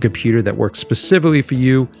yourself a computer that works specifically for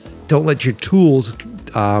you. Don't let your tools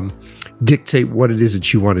dictate what it is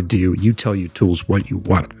that you want to do. You tell your tools what you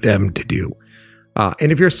want them to do.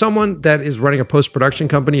 And if you're someone that is running a post-production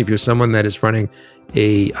company, if you're someone that is running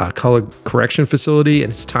a color correction facility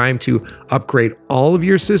and it's time to upgrade all of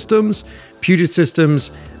your systems, Puget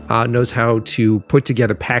Systems knows how to put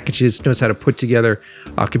together packages, knows how to put together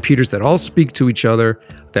computers that all speak to each other,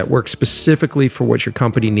 that work specifically for what your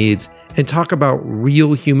company needs, and talk about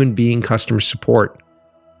real human being customer support.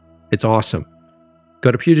 It's awesome.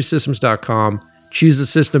 Go to PugetSystems.com, choose a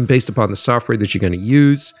system based upon the software that you're going to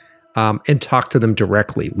use, and talk to them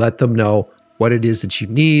directly. Let them know what it is that you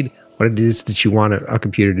need, what it is that you want a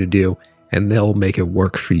computer to do, and they'll make it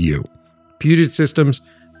work for you.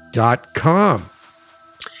 PugetSystems.com.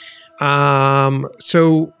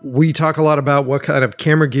 So we talk a lot about what kind of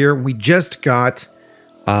camera gear. We just got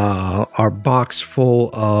our box full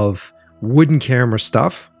of wooden camera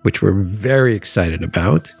stuff, which we're very excited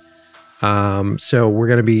about. So we're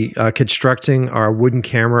going to be constructing our wooden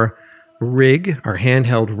camera rig, our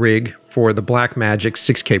handheld rig for the Blackmagic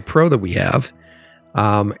 6K Pro that we have.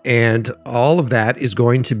 And all of that is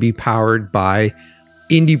going to be powered by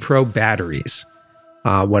IndyPro batteries.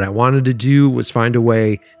 What I wanted to do was find a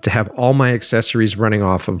way to have all my accessories running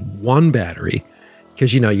off of one battery.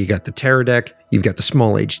 Because, you got the Teradek, you've got the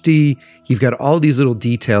small HD, you've got all these little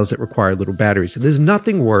details that require little batteries. And there's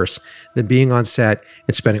nothing worse than being on set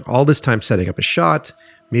and spending all this time setting up a shot,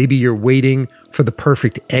 Maybe you're waiting for the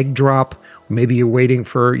perfect egg drop. Maybe you're waiting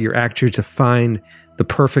for your actor to find the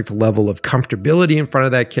perfect level of comfortability in front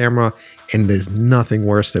of that camera. And there's nothing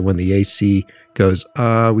worse than when the AC goes,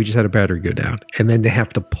 we just had a battery go down. And then they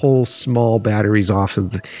have to pull small batteries off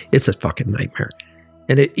of it's a fucking nightmare.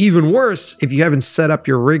 And even worse, if you haven't set up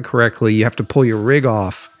your rig correctly, you have to pull your rig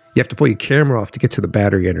off. You have to pull your camera off to get to the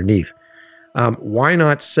battery underneath. Why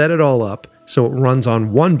not set it all up so it runs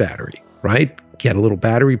on one battery, right? Get a little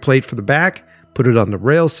battery plate for the back, put it on the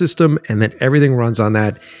rail system, and then everything runs on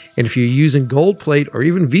that. And if you're using gold plate or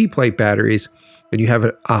even V plate batteries, and you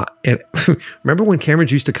have and remember when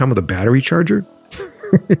cameras used to come with a battery charger?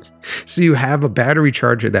 So you have a battery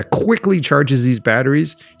charger that quickly charges these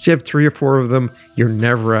batteries. So you have 3 or 4 of them. You're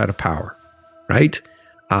never out of power, right?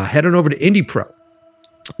 Head on over to IndiePro.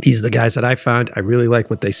 These are the guys that I found. I really like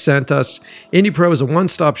what they sent us. IndiePro is a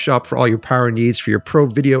one-stop shop for all your power needs for your pro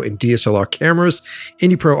video and DSLR cameras.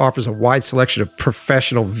 IndiePro offers a wide selection of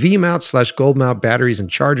professional V-mount/gold mount batteries and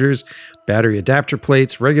chargers, battery adapter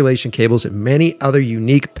plates, regulation cables, and many other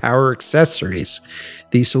unique power accessories.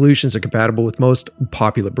 These solutions are compatible with most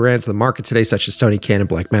popular brands in the market today, such as Sony, Canon,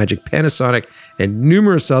 Blackmagic, Panasonic, and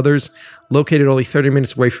numerous others. Located only 30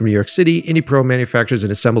 minutes away from New York City, IndiePro manufactures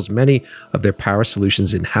and assembles many of their power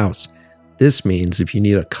solutions in-house. This means if you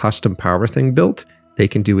need a custom power thing built, they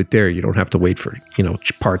can do it there. You don't have to wait for,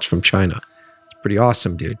 parts from China. It's pretty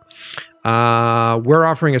awesome, dude. We're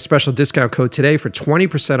offering a special discount code today for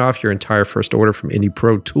 20% off your entire first order from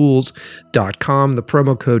IndieProTools.com. The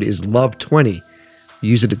promo code is LOVE20.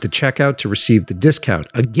 Use it at the checkout to receive the discount.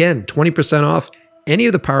 Again, 20% off any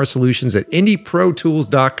of the power solutions at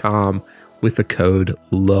IndieProTools.com with the code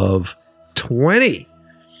LOVE20.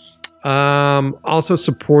 Also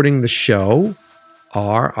supporting the show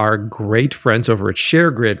are our great friends over at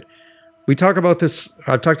ShareGrid. We talk about this.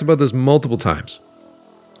 I've talked about this multiple times.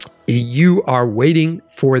 You are waiting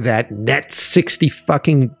for that net 60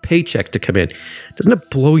 fucking paycheck to come in. Doesn't it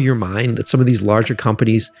blow your mind that some of these larger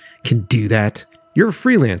companies can do that? You're a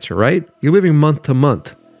freelancer, right? You're living month to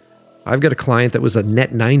month. I've got a client that was a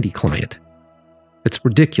net 90 client. It's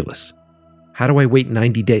ridiculous. How do I wait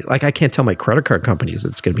 90 days? Like, I can't tell my credit card companies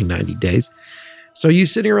that it's going to be 90 days. So you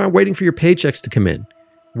sitting around waiting for your paychecks to come in,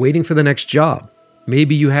 waiting for the next job.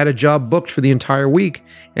 Maybe you had a job booked for the entire week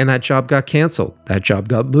and that job got canceled. That job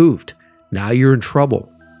got moved. Now you're in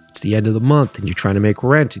trouble. It's the end of the month and you're trying to make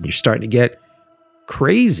rent and you're starting to get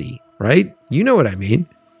crazy, right? You know what I mean?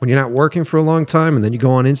 When you're not working for a long time and then you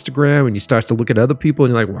go on Instagram and you start to look at other people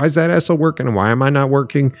and you're like, why is that asshole working and why am I not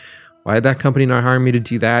working? Why did that company not hire me to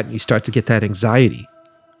do that? And you start to get that anxiety.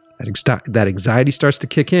 That anxiety starts to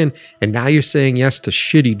kick in and now you're saying yes to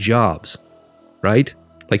shitty jobs, right?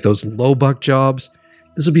 Like those low buck jobs.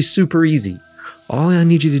 This will be super easy. All I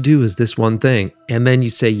need you to do is this one thing. And then you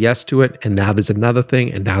say yes to it. And now there's another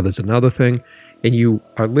thing. And now there's another thing. And you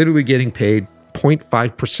are literally getting paid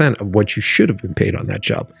 0.5% of what you should have been paid on that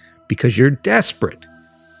job because you're desperate.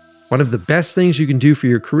 One of the best things you can do for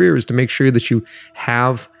your career is to make sure that you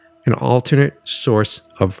have an alternate source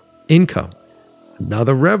of income,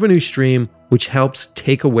 another revenue stream, which helps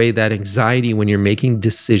take away that anxiety when you're making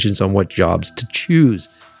decisions on what jobs to choose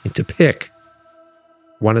and to pick.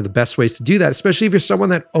 One of the best ways to do that, especially if you're someone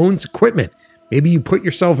that owns equipment, maybe you put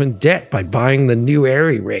yourself in debt by buying the new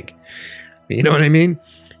Airy rig. You know what I mean?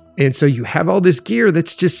 And so you have all this gear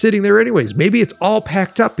that's just sitting there anyways. Maybe it's all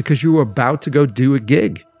packed up because you were about to go do a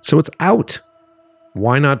gig. So it's out.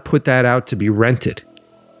 Why not put that out to be rented?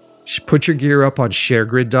 Put your gear up on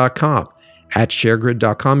sharegrid.com. At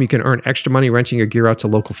sharegrid.com, you can earn extra money renting your gear out to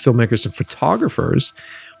local filmmakers and photographers.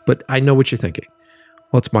 But I know what you're thinking.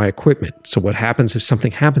 Well, it's my equipment. So what happens if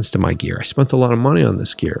something happens to my gear? I spent a lot of money on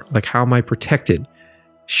this gear. Like, how am I protected?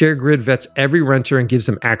 ShareGrid vets every renter and gives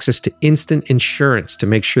them access to instant insurance to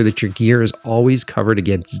make sure that your gear is always covered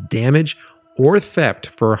against damage or theft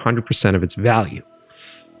for 100% of its value.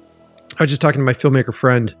 I was just talking to my filmmaker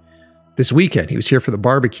friend this weekend. He was here for the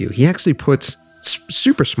barbecue. He actually puts,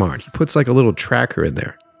 super smart, he puts like a little tracker in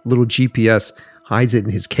there, a little GPS, hides it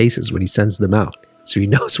in his cases when he sends them out. So he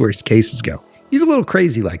knows where his cases go. He's a little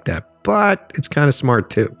crazy like that, but it's kind of smart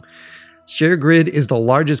too. ShareGrid is the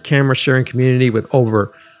largest camera sharing community with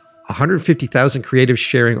over 150,000 creatives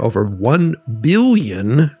sharing over 1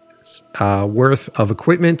 billion worth of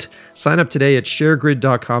equipment. Sign up today at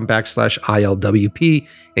sharegrid.com/ILWP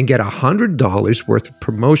and get $100 worth of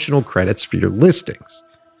promotional credits for your listings.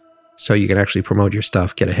 So you can actually promote your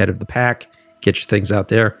stuff, get ahead of the pack, get your things out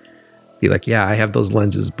there. Be like, yeah, I have those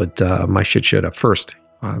lenses, but my shit showed up first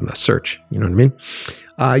on the search. You know what I mean?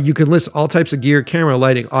 You can list all types of gear, camera,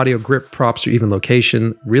 lighting, audio, grip, props, or even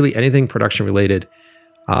location, really anything production related.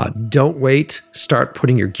 Don't wait. Start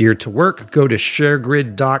putting your gear to work. Go to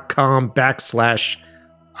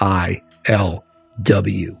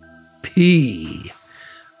sharegrid.com/ILWP.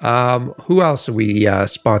 Who else are we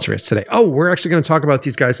sponsoring us today? Oh, we're actually going to talk about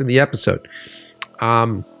these guys in the episode.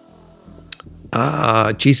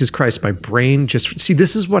 Jesus Christ, my brain just... See,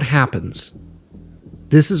 this is what happens.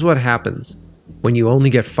 This is what happens when you only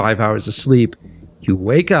get 5 hours of sleep. You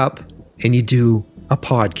wake up and you do a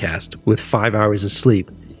podcast with 5 hours of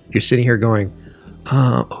sleep. You're sitting here going,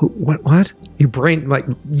 what? Your brain, like,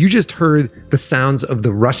 you just heard the sounds of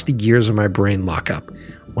the rusty gears of my brain lock up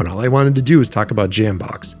when all I wanted to do was talk about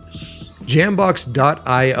Jambox.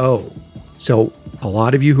 Jambox.io. So a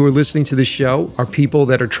lot of you who are listening to this show are people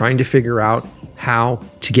that are trying to figure out how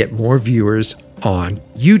to get more viewers on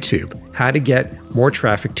YouTube, how to get more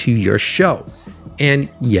traffic to your show. And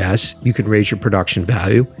yes, you can raise your production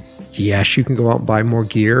value. Yes, you can go out and buy more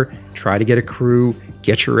gear, try to get a crew,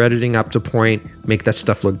 get your editing up to point, make that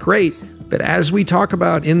stuff look great. But as we talk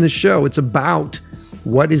about in the show, it's about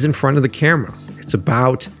what is in front of the camera. It's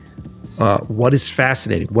about what is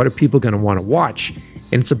fascinating. What are people going to want to watch?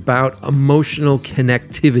 And it's about emotional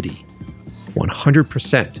connectivity.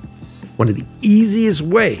 100%. One of the easiest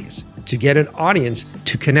ways to get an audience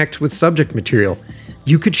to connect with subject material.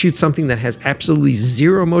 You could shoot something that has absolutely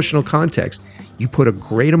zero emotional context. You put a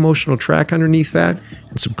great emotional track underneath that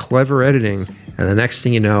and some clever editing, and the next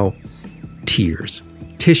thing you know, tears.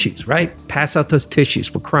 Tissues, right? Pass out those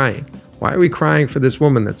tissues. We're crying. Why are we crying for this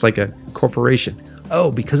woman that's like a corporation?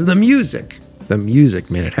 Oh, because of the music. The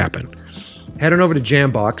music made it happen. Head on over to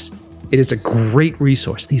Jambox. It is a great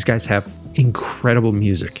resource. These guys have incredible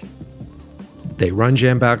music. They run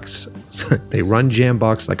Jambox. They run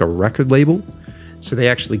Jambox like a record label. So they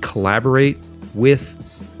actually collaborate with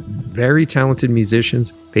very talented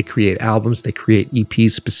musicians. They create albums. They create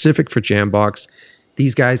EPs specific for Jambox.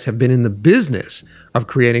 These guys have been in the business of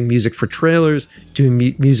creating music for trailers, doing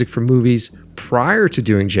music for movies prior to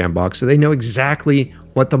doing Jambox. So they know exactly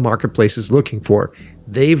what the marketplace is looking for.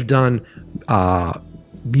 They've done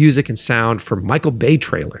music and sound for Michael Bay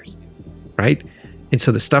trailers, right? And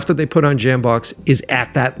so the stuff that they put on Jambox is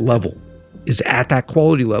at that level, is at that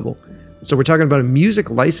quality level. So we're talking about a music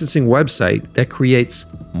licensing website that creates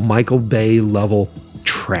Michael Bay level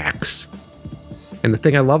tracks. And the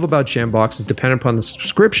thing I love about Jambox is, depending upon the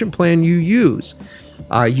subscription plan you use,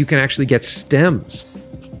 you can actually get stems.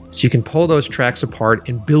 So you can pull those tracks apart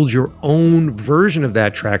and build your own version of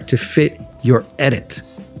that track to fit your edit.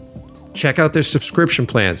 Check out their subscription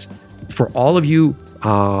plans. For all of you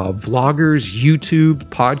vloggers, YouTube,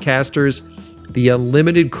 podcasters, the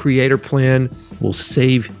unlimited creator plan will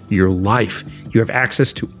save your life. You have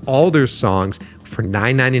access to all their songs for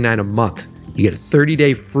 $9.99 a month. You get a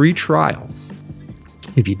 30-day free trial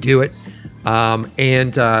if you do it.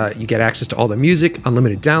 And you get access to all the music,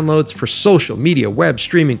 unlimited downloads for social media, web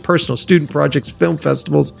streaming, personal student projects, film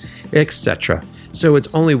festivals, etc. So it's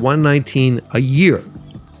only $119 a year,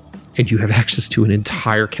 and you have access to an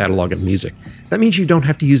entire catalog of music. That means you don't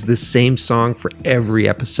have to use the same song for every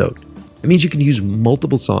episode. It means you can use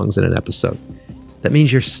multiple songs in an episode. That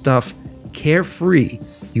means your stuff carefree.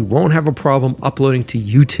 You won't have a problem uploading to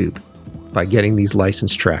YouTube by getting these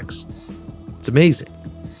licensed tracks. It's amazing.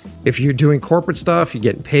 If you're doing corporate stuff, you're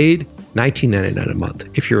getting paid $19.99 a month.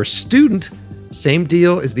 If you're a student, same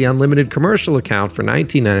deal as the unlimited commercial account for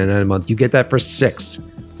 $19.99 a month. You get that for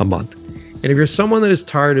 $6 a month. And if you're someone that is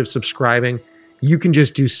tired of subscribing, you can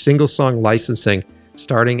just do single song licensing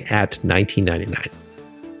starting at $19.99.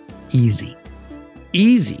 Easy.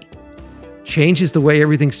 Easy. Changes the way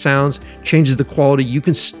everything sounds, changes the quality. You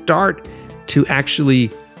can start to actually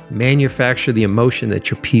manufacture the emotion that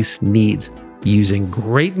your piece needs using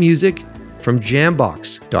great music from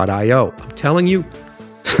Jambox.io. I'm telling you,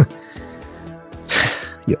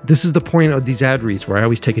 this is the point of these ad reads where I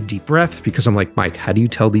always take a deep breath, because I'm like, Mike, how do you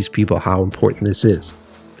tell these people how important this is?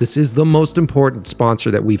 This is the most important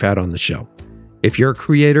sponsor that we've had on the show. If you're a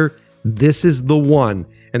creator, this is the one,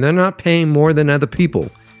 and they're not paying more than other people.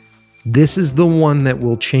 This is the one that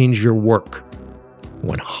will change your work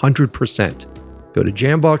 100%. Go to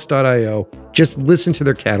Jambox.io, just listen to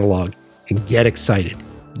their catalog, and get excited,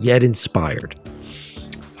 get inspired.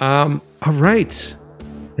 All right.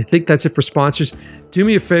 I think that's it for sponsors. Do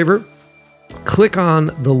me a favor, click on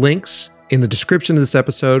the links in the description of this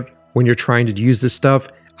episode when you're trying to use this stuff.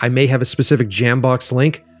 I may have a specific Jambox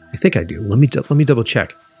link. I think I do. Let me double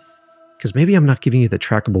check, because maybe I'm not giving you the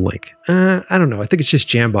trackable link. I don't know. I think it's just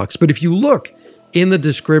Jambox. But if you look in the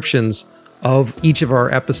descriptions of each of our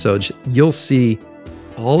episodes, you'll see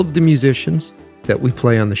all of the musicians, that we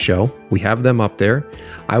play on the show. We have them up there.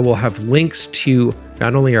 I will have links to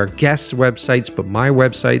not only our guests' websites, but my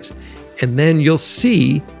websites. And then you'll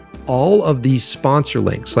see all of these sponsor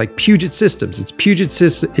links, like Puget Systems. It's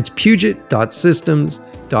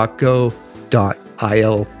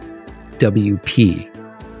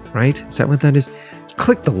puget.systems.go.ilwp, right? Is that what that is?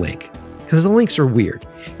 Click the link, because the links are weird.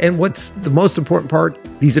 And what's the most important part?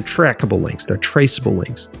 These are trackable links. They're traceable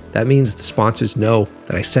links. That means the sponsors know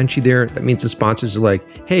that I sent you there. That means the sponsors are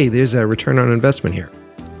like, hey, there's a return on investment here.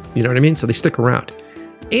 You know what I mean? So they stick around.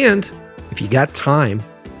 And if you got time,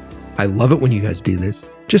 I love it when you guys do this.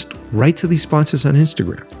 Just write to these sponsors on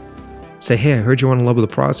Instagram. Say, hey, I heard you want to love the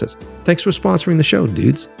process. Thanks for sponsoring the show,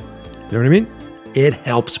 dudes. You know what I mean? It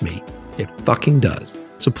helps me. It fucking does.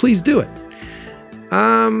 So please do it.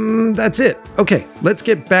 That's it. Okay, let's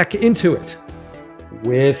get back into it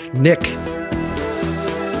with Nick.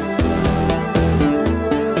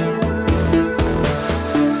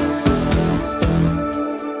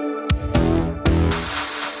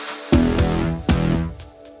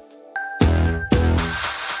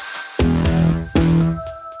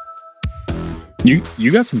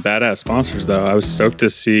 You got some badass sponsors though. I was stoked to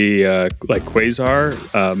see like Quasar.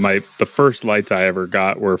 The first lights I ever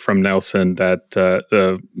got were from Nelson. That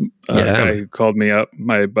the guy who called me up,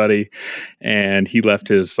 my buddy, and he left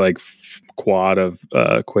his like quad of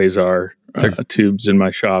Quasar tubes in my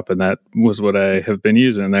shop, and that was what I have been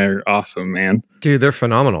using. They're awesome, man. Dude, they're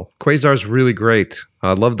phenomenal. Quasar's really great.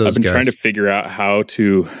 I love those guys. I've been trying to figure out how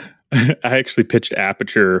to. I actually pitched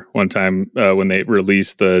Aperture one time when they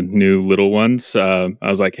released the new little ones. I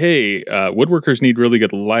was like, hey, woodworkers need really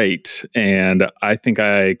good light, and I think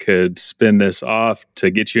I could spin this off to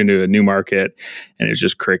get you into a new market. And it's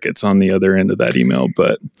just crickets on the other end of that email.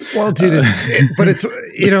 But well, dude, it's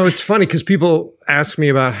it's funny because people ask me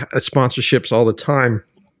about sponsorships all the time.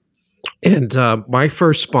 And my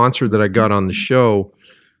first sponsor that I got on the show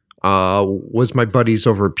was my buddies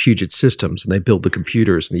over at Puget Systems, and they build the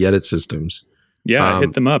computers and the edit systems. Yeah, I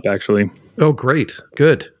hit them up actually. Oh, great.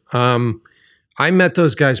 Good. I met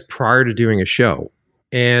those guys prior to doing a show,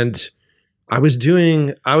 and I was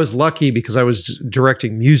lucky because I was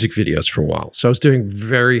directing music videos for a while. So I was doing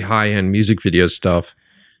very high-end music video stuff.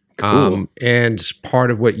 Cool. And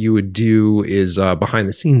part of what you would do is behind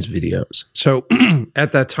the scenes videos. So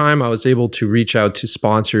at that time, I was able to reach out to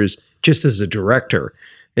sponsors just as a director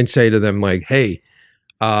and say to them like, hey,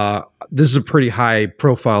 this is a pretty high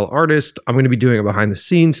profile artist. I'm going to be doing a behind the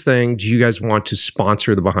scenes thing. Do you guys want to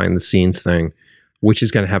sponsor the behind the scenes thing, which is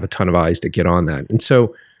going to have a ton of eyes to get on that? And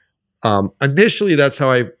so initially that's how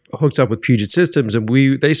I hooked up with Puget Systems, and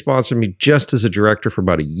they sponsored me just as a director for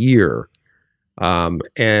about a year.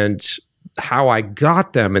 And how I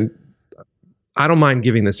got them, and I don't mind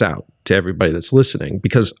giving this out to everybody that's listening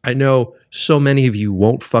because I know so many of you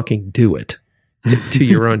won't fucking do it. To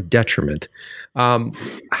your own detriment.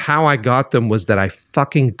 How I got them was that I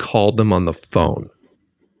fucking called them on the phone.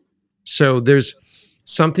 So there's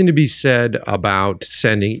something to be said about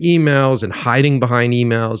sending emails and hiding behind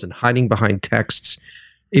emails and hiding behind texts.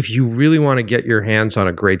 If you really want to get your hands on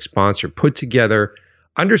a great sponsor, put together,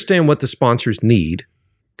 understand what the sponsors need,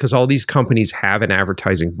 because all these companies have an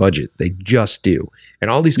advertising budget. They just do. And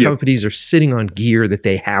all these companies are sitting on gear that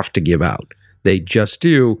they have to give out. They just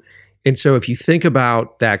do. And so if you think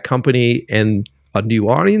about that company and a new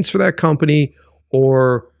audience for that company,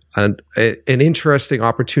 or an interesting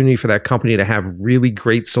opportunity for that company to have really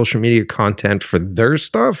great social media content for their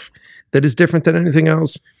stuff that is different than anything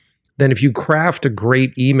else, then if you craft a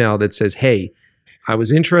great email that says, hey, I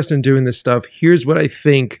was interested in doing this stuff, here's what I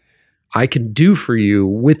think I can do for you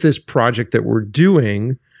with this project that we're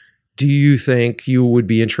doing. Do you think you would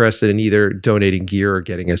be interested in either donating gear or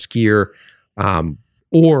getting us gear?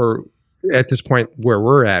 Or at this point where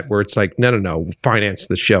we're at, where it's like, no, finance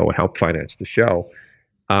the show, help finance the show.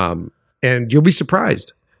 And you'll be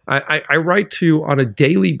surprised. I write to, on a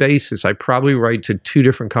daily basis, I probably write to 2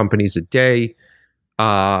 different companies a day.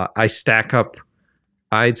 I stack up,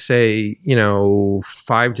 I'd say,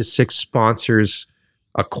 5 to 6 sponsors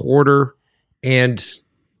a quarter, and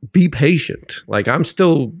be patient. Like I'm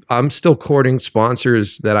still courting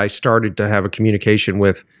sponsors that I started to have a communication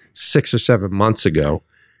with 6 or 7 months ago.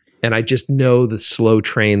 And I just know the slow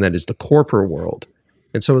train that is the corporate world.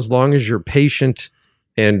 And so as long as you're patient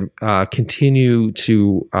and continue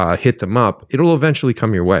to hit them up, it'll eventually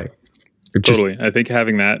come your way. Totally. I think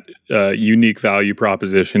having that unique value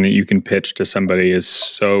proposition that you can pitch to somebody is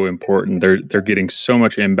so important. They're getting so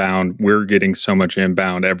much inbound. We're getting so much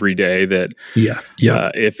inbound every day that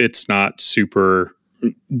if it's not super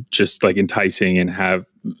just like enticing and have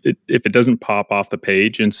it, if it doesn't pop off the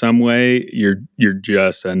page in some way, you're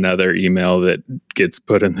just another email that gets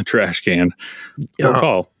put in the trash can or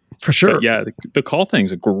call. For sure. But yeah, the call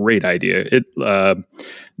thing's a great idea.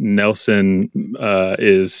 Nelson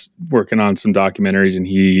is working on some documentaries, and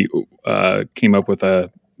he came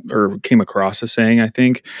across a saying, I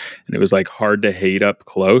think, and it was like hard to hate up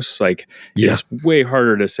close. Like it's way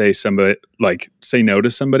harder to say no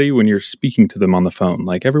to somebody when you're speaking to them on the phone.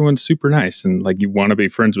 Like everyone's super nice and like you want to be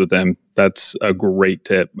friends with them. That's a great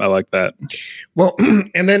tip. I like that. Well,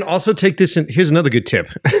 and then also take this in. Here's another good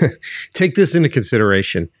tip. Take this into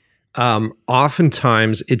consideration.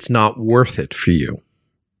 Oftentimes it's not worth it for you.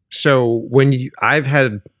 So I've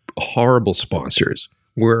had horrible sponsors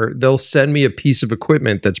where they'll send me a piece of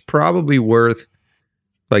equipment that's probably worth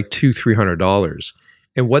like $200-$300.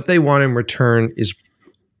 And what they want in return is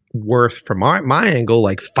worth, from my angle,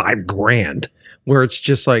 like $5,000, where it's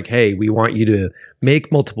just like, hey, we want you to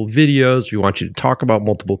make multiple videos. We want you to talk about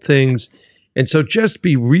multiple things. And so just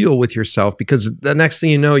be real with yourself, because the next thing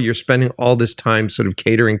you know, you're spending all this time sort of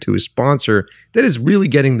catering to a sponsor that is really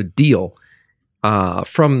getting the deal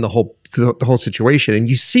from the whole situation. And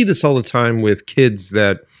you see this all the time with kids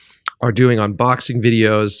that are doing unboxing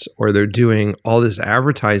videos, or they're doing all this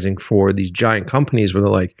advertising for these giant companies where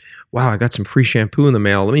they're like, wow, I got some free shampoo in the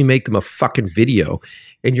mail. Let me make them a fucking video.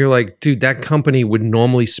 And you're like, dude, that company would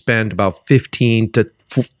normally spend about $15,000 to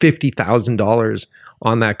 $50,000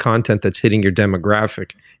 on that content that's hitting your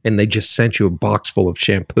demographic. And they just sent you a box full of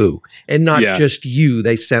shampoo. And not just you,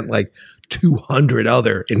 they sent like 200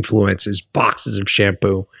 other influencers boxes of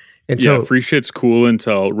shampoo. And so free shit's cool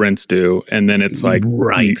until rent's due. And then it's like,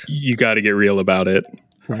 you got to get real about it.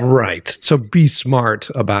 Right. So be smart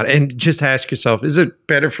about it. And just ask yourself, is it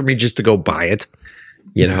better for me just to go buy it?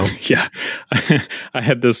 You know? Yeah. I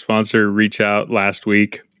had this sponsor reach out last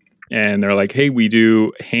week, and they're like, hey, we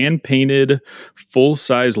do hand-painted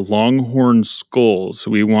full-size Longhorn skulls.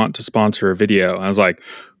 We want to sponsor a video. I was like,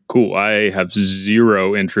 cool, I have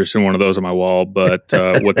zero interest in one of those on my wall, but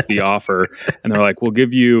what's the offer? And they're like, we'll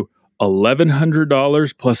give you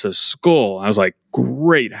 $1,100 plus a skull. I was like,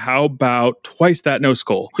 great. How about twice that, no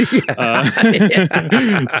skull?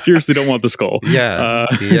 Seriously, don't want the skull.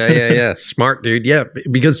 Yeah. Smart, dude. Yeah,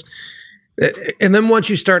 because, and then once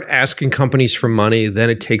you start asking companies for money, then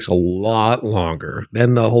it takes a lot longer.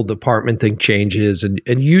 Then the whole department thing changes, and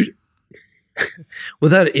you,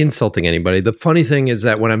 without insulting anybody, the funny thing is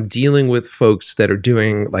that when I'm dealing with folks that are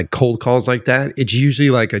doing like cold calls like that, it's usually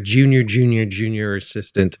like a junior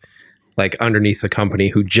assistant, like underneath the company,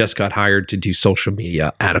 who just got hired to do social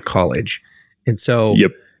media out of college. And so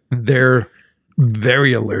they're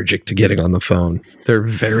very allergic to getting on the phone. They're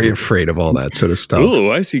very afraid of all that sort of stuff.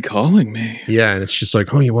 Oh, I see calling me. Yeah. And it's just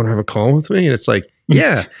like, oh, you want to have a call with me? And it's like,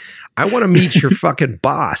 yeah, I want to meet your fucking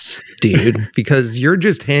boss, dude, because you're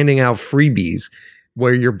just handing out freebies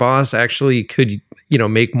where your boss actually could,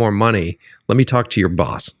 make more money. Let me talk to your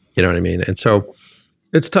boss. You know what I mean? And so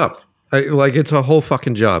it's tough. It's a whole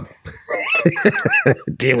fucking job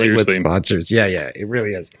dealing with sponsors. Yeah, it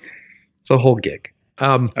really is. It's a whole gig.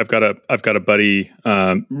 I've got a buddy.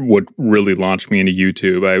 What really launched me into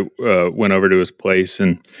YouTube. I went over to his place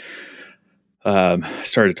and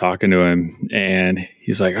started talking to him, and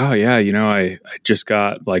he's like, "Oh yeah, I just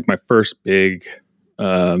got like my first big."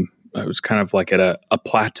 I was kind of like at a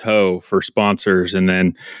plateau for sponsors, and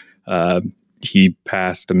then he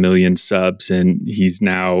passed 1 million subs, and he's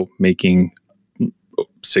now making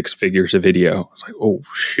 6 figures a video. I was like, oh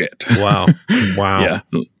shit. Wow. Yeah.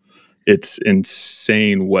 It's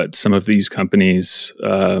insane what some of these companies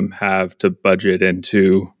have to budget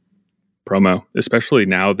into promo, especially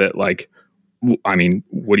now that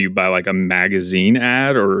what do you buy, like a magazine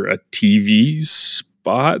ad or a TV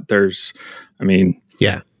spot?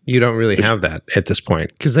 Yeah. You don't really have that at this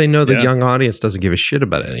point, because they know the young audience doesn't give a shit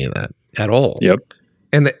about any of that at all. Yep.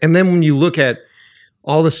 And then when you look at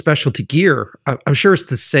all the specialty gear, I'm sure it's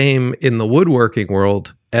the same in the woodworking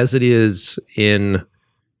world as it is in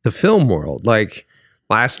the film world. Like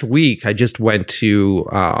last week, I just went to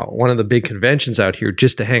one of the big conventions out here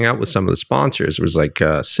just to hang out with some of the sponsors. It was like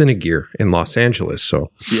Cinegear in Los Angeles.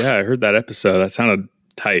 So yeah, I heard that episode. That sounded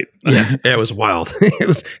tight. Yeah, it was wild. It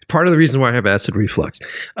was part of the reason why I have acid reflux.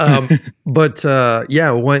 But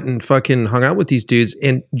went and fucking hung out with these dudes,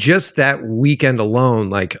 and just that weekend alone,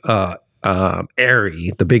 like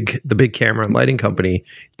Arri, the big camera and lighting company,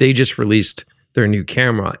 they just released their new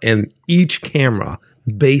camera, and each camera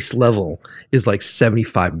base level is like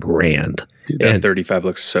 75 grand. Dude, that 35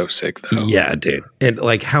 looks so sick though. Yeah, dude. And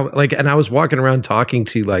and I was walking around talking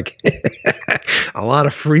to like a lot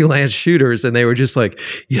of freelance shooters, and they were just like,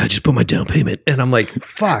 yeah, just put my down payment. And I'm like,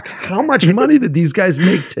 fuck, how much money did these guys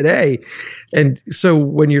make today? And so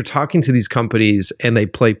when you're talking to these companies and they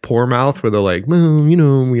play poor mouth where they're like, well, we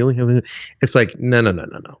only have, it's like, no.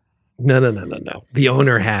 The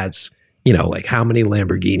owner has, like how many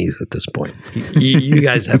Lamborghinis at this point? You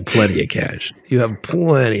guys have plenty of cash. You have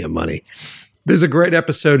plenty of money. There's a great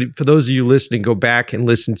episode. For those of you listening, go back and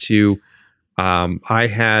listen to, I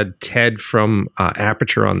had Ted from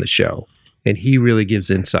Aperture on the show, and he really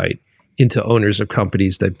gives insight into owners of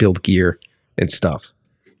companies that build gear and stuff.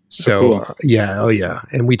 So, cool. Yeah.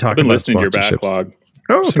 And we talk about listening to your backlog.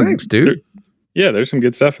 Oh, thanks, dude. There's some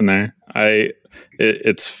good stuff in there.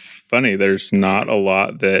 It's funny. There's not a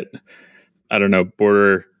lot that, I don't know,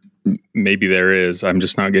 border, maybe there is. I'm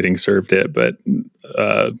just not getting served it. But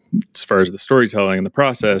as far as the storytelling and the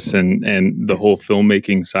process and the whole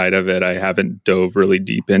filmmaking side of it, I haven't dove really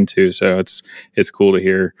deep into. So it's cool to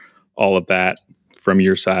hear all of that from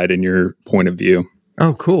your side and your point of view.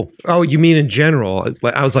 Oh, cool. Oh, you mean in general?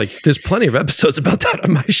 I was like, there's plenty of episodes about that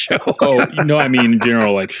on my show. I mean in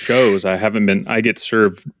general, like shows. I get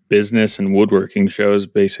served business and woodworking shows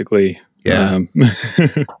basically. Yeah.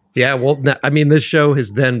 Yeah. Well, I mean, this show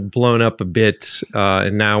has then blown up a bit,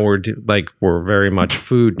 and now we're very much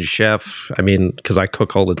food and chef. I mean, because I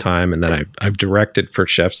cook all the time, and then I've directed for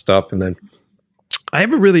chef stuff, and then I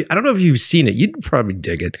don't know if you've seen it. You'd probably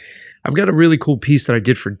dig it. I've got a really cool piece that I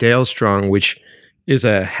did for Dale Strong, which is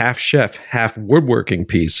a half chef, half woodworking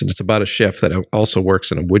piece, and it's about a chef that also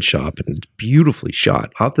works in a wood shop, and it's beautifully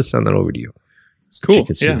shot. I'll have to send that over to you. So cool.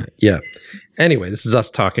 Yeah. Anyway, this is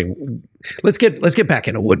us talking. Let's get back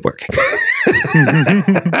into woodworking.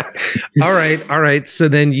 All right. So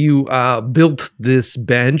then you built this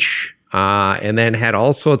bench, and then had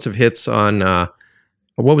all sorts of hits on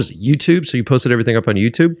what was it, YouTube? So you posted everything up on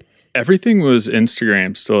YouTube? Everything was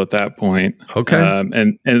Instagram still at that point. Okay.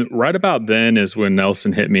 And right about then is when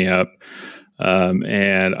Nelson hit me up,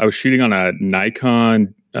 and I was shooting on a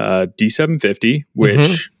Nikon D750,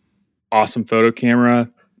 which awesome photo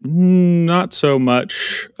camera. Not so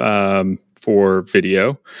much for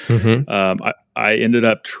video. I ended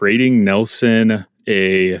up trading Nelson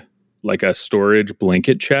a storage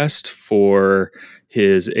blanket chest for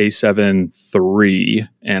his A7 III,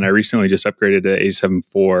 and I recently just upgraded to A7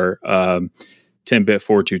 IV. 10-bit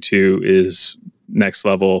 422 is next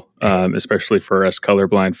level, especially for us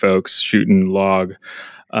colorblind folks shooting log.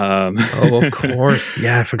 Oh, of course.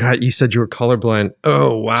 Yeah, I forgot you said you were colorblind.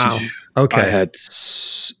 Oh, wow. Okay. I had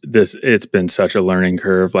this. It's been such a learning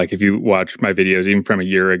curve. Like if you watch my videos, even from a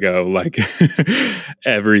year ago, like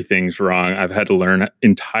everything's wrong. I've had to learn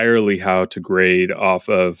entirely how to grade off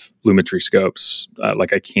of Lumetri scopes.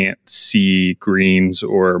 Like I can't see greens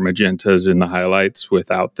or magentas in the highlights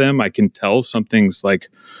without them. I can tell something's like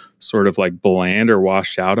sort of like bland or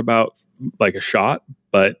washed out about like a shot,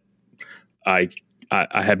 but I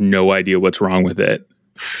have no idea what's wrong with it.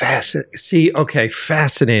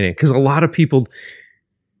 Fascinating. Because a lot of people,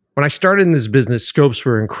 when I started in this business, scopes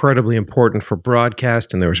were incredibly important for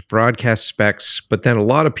broadcast, and there was broadcast specs. But then a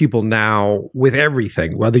lot of people now, with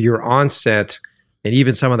everything, whether you're on set and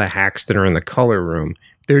even some of the hacks that are in the color room,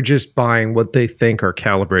 they're just buying what they think are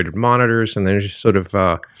calibrated monitors, and they're just sort of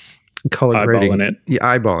color grading eyeballing it. Yeah,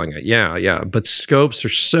 eyeballing it. Yeah. But scopes are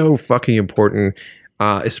so fucking important.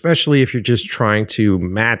 Especially if you're just trying to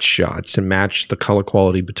match shots and match the color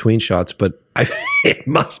quality between shots. But it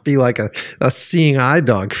must be like a seeing eye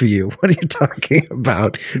dog for you. What are you talking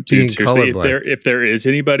about? Being colorblind. If there is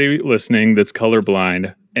anybody listening that's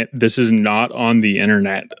colorblind, and this is not on the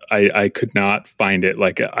internet, I could not find it.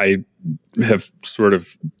 Like I have sort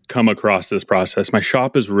of come across this process. My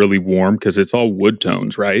shop is really warm because it's all wood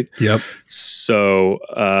tones, right? Yep. So,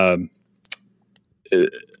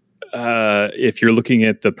 if you're looking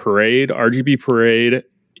at the RGB parade,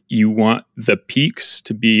 you want the peaks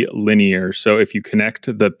to be linear. So if you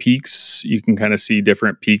connect the peaks, you can kind of see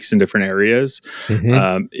different peaks in different areas.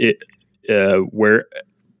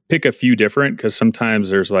 Pick a few different, because sometimes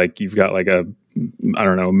there's like, you've got like a, I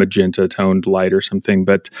don't know, magenta toned light or something.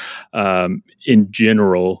 But in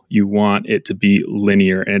general, you want it to be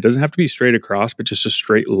linear, and it doesn't have to be straight across, but just a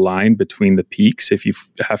straight line between the peaks. If you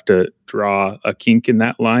have to draw a kink in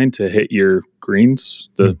that line to hit your greens,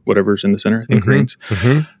 whatever's in the center, I think greens,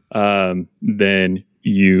 then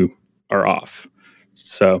you are off.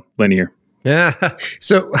 So linear. Yeah.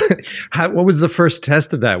 So, what was the first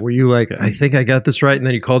test of that? Were you like, I think I got this right, and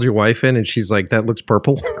then you called your wife in, and she's like, "That looks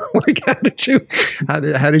purple." Like, how did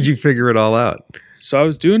you figure it all out? So I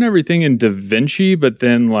was doing everything in DaVinci, but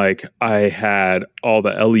then like I had all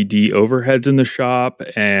the LED overheads in the shop,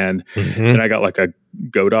 and then I got like a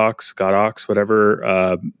Godox,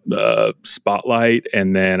 whatever, spotlight,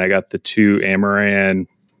 and then I got the two Amaran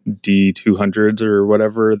D200s or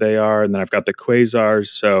whatever they are, and then I've got the Quasars.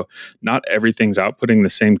 So not everything's outputting the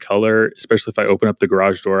same color, especially if I open up the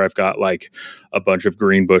garage door. I've got like a bunch of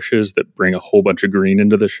green bushes that bring a whole bunch of green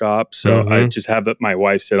into the shop. So I just have my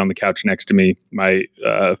wife sit on the couch next to me. My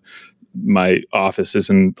office is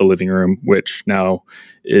in the living room, which now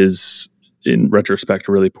is, in retrospect,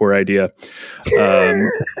 a really poor idea.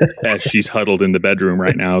 As she's huddled in the bedroom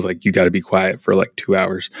right now, I was like, you got to be quiet for like 2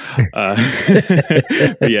 hours.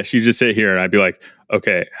 But yeah, she'd just sit here and I'd be like,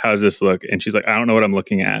 okay, how does this look? And she's like, I don't know what I'm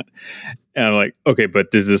looking at. And I'm like, okay, but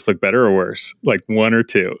does this look better or worse? Like 1 or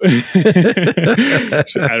 2? I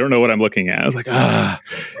don't know what I'm looking at. I was like,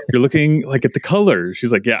 you're looking like at the colors.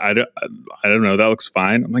 She's like, yeah, I don't know. That looks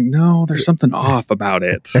fine. I'm like, no, there's something off about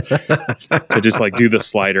it. To just like do the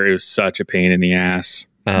slider, it was such a pain in the ass.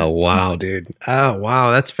 Oh, wow, dude. Oh,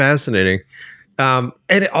 wow. That's fascinating.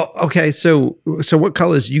 Okay. So what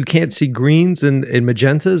colors? You can't see greens and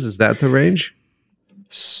magentas. Is that the range?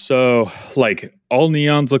 So like all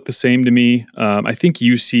neons look the same to me. I think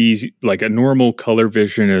you see like a normal color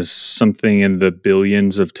vision is something in the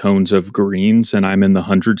billions of tones of greens, and I'm in the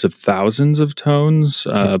hundreds of thousands of tones.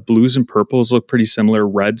 Blues and purples look pretty similar.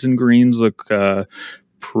 Reds and greens look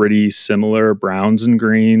pretty similar. Browns and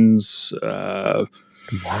greens. Wild.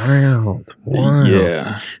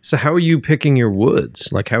 Yeah. So how are you picking your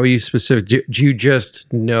woods? Like, how are you specific? Do you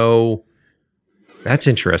just know? That's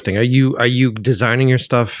interesting. Are you designing your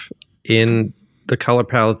stuff in the color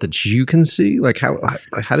palette that you can see? Like, how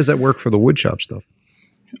does that work for the wood shop stuff?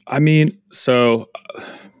 I mean, so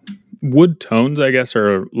wood tones, I guess,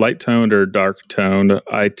 are light toned or dark toned.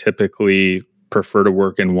 I typically prefer to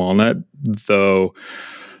work in walnut, though.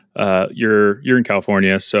 You're in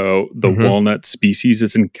California, so the walnut species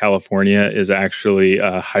that's in California is actually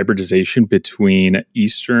a hybridization between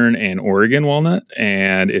Eastern and Oregon walnut,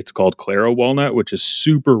 and it's called Claro walnut, which is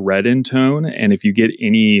super red in tone. And if you get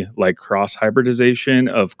any like cross hybridization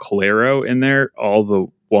of Claro in there, all the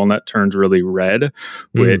walnut turns really red,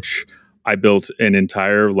 which I built an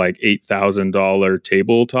entire like $8,000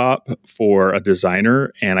 tabletop for a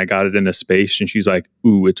designer, and I got it in the space, and she's like,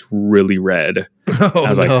 "Ooh, it's really red." Oh, I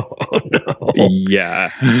was no.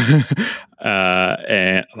 Yeah.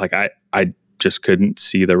 And like I just couldn't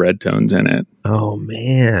see the red tones in it. Oh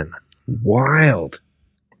man, wild.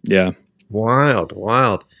 Yeah, wild.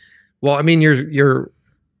 Well, I mean, your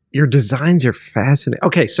designs are fascinating.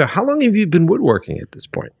 Okay, so how long have you been woodworking at this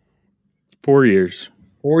point? 4 years.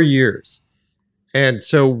 4 years. And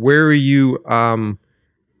so where are you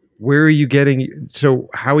getting, so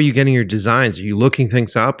how are you getting your designs? Are you looking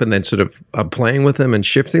things up and then sort of playing with them and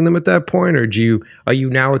shifting them at that point? Or are you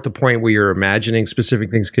now at the point where you're imagining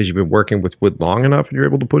specific things because you've been working with wood long enough and you're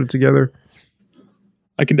able to put it together?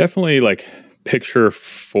 I can definitely like picture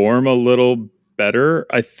form a little better.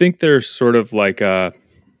 I think there's sort of like a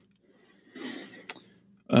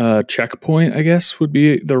checkpoint, I guess would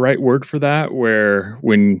be the right word for that, where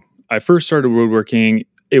when I first started woodworking,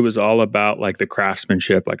 it was all about like the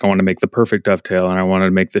craftsmanship. Like I wanted to make the perfect dovetail, and I wanted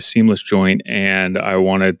to make the seamless joint, and I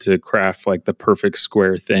wanted to craft like the perfect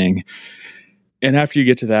square thing. And after you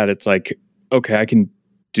get to that, it's like, okay, I can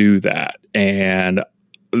do that. And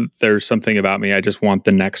there's something about me. I just want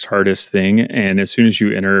the next hardest thing. And as soon as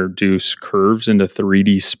you introduce curves into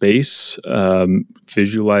 3D space,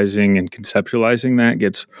 visualizing and conceptualizing that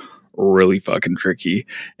gets really fucking tricky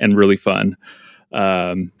and really fun.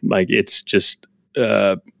 Like it's just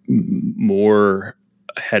more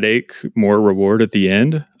headache, more reward at the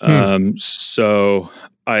end. So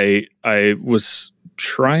I was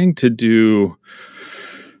trying to do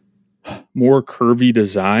more curvy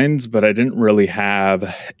designs, but I didn't really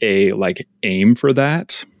have a like aim for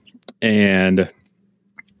that. And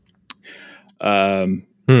I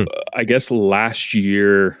guess last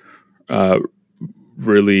year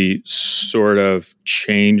really sort of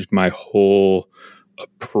changed my whole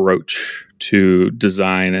approach to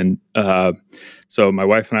design. And so my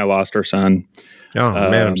wife and I lost our son. Oh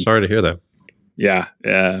man, I'm sorry to hear that. Yeah,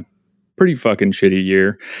 pretty fucking shitty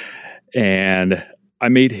year. And I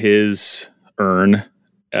made his urn,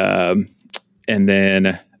 and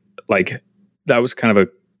then like that was kind of a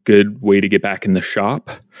good way to get back in the shop.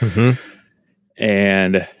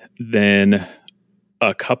 And then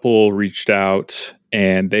a couple reached out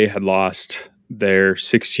and they had lost their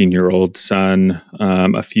 16-year-old son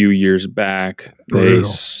a few years back. Brutal. They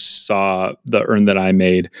saw the urn that I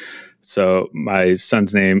made. So my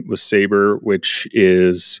son's name was Saber, which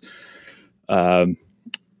is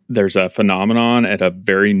there's a phenomenon at a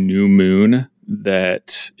very new moon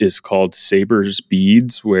that is called Saber's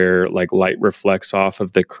beads, where like light reflects off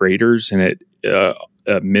of the craters, and it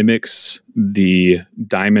mimics the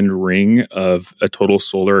diamond ring of a total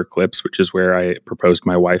solar eclipse, which is where I proposed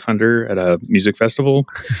my wife under at a music festival.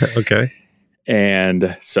 Okay.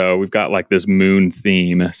 And so we've got like this moon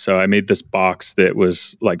theme. So I made this box that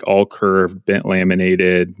was like all curved, bent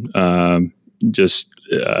laminated, and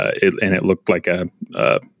it looked like a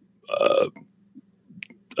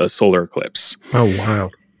solar eclipse. Oh,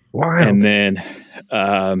 wild. And then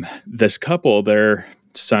this couple, their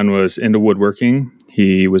son was into woodworking.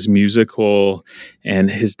 He was musical, and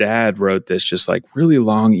his dad wrote this just like really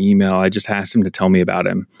long email. I just asked him to tell me about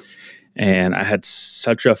him. And I had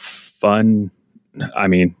such a fun's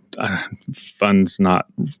not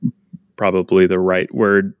probably the right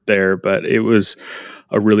word there, but it was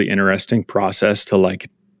a really interesting process to like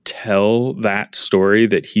tell that story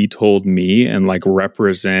that he told me and like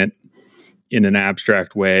represent in an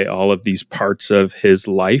abstract way all of these parts of his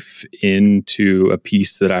life into a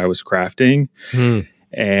piece that I was crafting.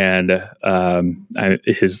 And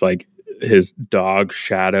his dog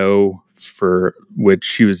Shadow, for which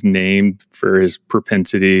he was named for his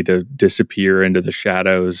propensity to disappear into the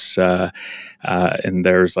shadows, and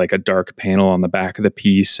there's like a dark panel on the back of the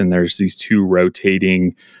piece, and there's these two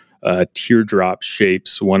rotating teardrop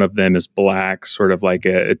shapes. One of them is black, sort of like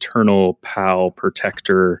a eternal pal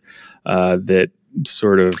protector that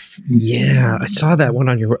sort of. Yeah, I saw that one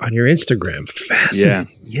on your Instagram.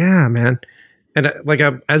 Fascinating. Yeah, man. And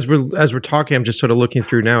as we're talking, I'm just sort of looking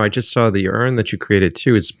through now. I just saw the urn that you created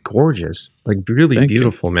too. It's gorgeous, like really Thank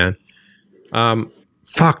beautiful, you. Man.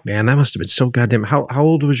 Fuck, man, that must have been so goddamn. How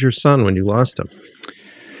old was your son when you lost him?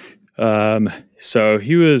 So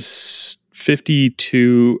he was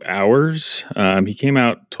 52 hours. He came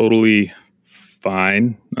out totally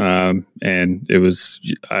fine, and it was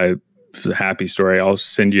a happy story. I'll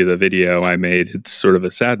send you the video I made. It's sort of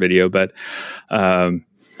a sad video, but.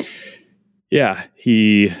 Yeah,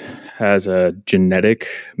 he has a genetic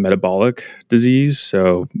metabolic disease.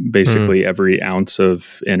 So basically every ounce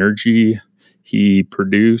of energy he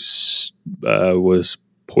produced was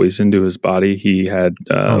poison to his body. He had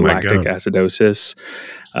lactic acidosis.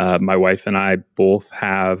 My wife and I both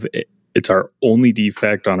have it's our only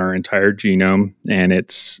defect on our entire genome, and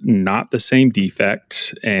it's not the same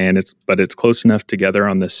defect, but it's close enough together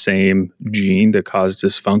on the same gene to cause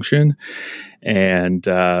dysfunction. And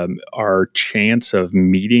our chance of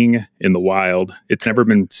meeting in the wild, it's never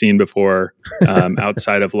been seen before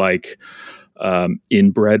outside of like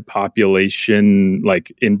inbred population,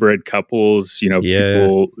 like inbred couples,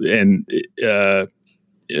 people, and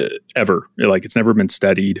ever, like it's never been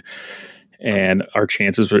studied. And our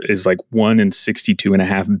chances is like 1 in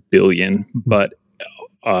 62.5 billion, but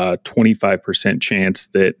 25% chance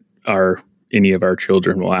that any of our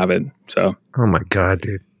children will have it. So, oh my God,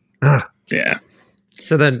 dude. Yeah.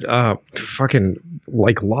 So then, fucking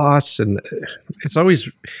like loss, and it's always.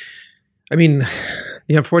 I mean,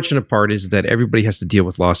 the unfortunate part is that everybody has to deal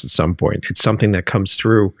with loss at some point. It's something that comes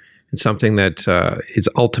through. It's something that is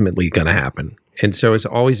ultimately going to happen, and so it's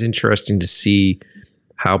always interesting to see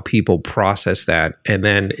how people process that, and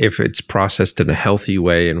then if it's processed in a healthy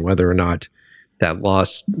way, and whether or not that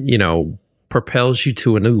loss, propels you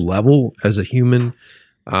to a new level as a human.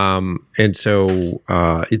 And so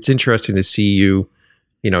it's interesting to see you,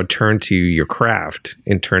 turn to your craft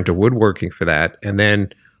and turn to woodworking for that, and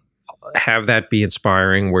then have that be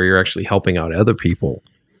inspiring where you're actually helping out other people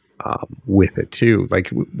with it too.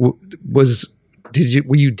 Like, were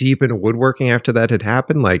you deep into woodworking after that had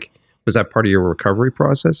happened? Like, was that part of your recovery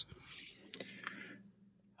process?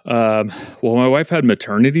 Well, my wife had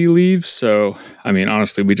maternity leave, so I mean,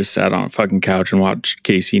 honestly, we just sat on a fucking couch and watched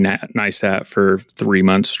Casey Neistat for 3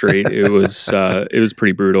 months straight. It was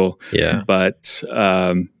pretty brutal. Yeah, but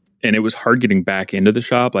and it was hard getting back into the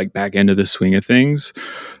shop, like back into the swing of things.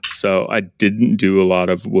 So I didn't do a lot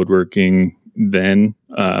of woodworking then.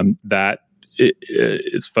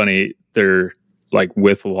 It's funny. They're like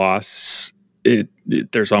with loss.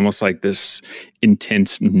 There's almost like this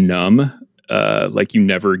intense numb, like you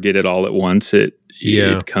never get it all at once. It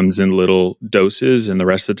comes in little doses, and the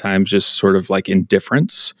rest of the time just sort of like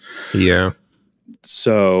indifference. Yeah.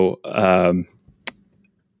 So,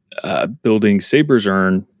 building Saber's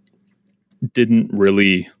urn didn't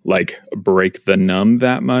really like break the numb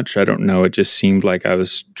that much. I don't know. It just seemed like I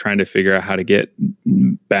was trying to figure out how to get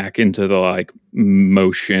back into the like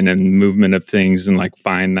motion and movement of things and like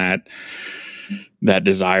find that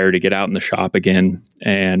desire to get out in the shop again.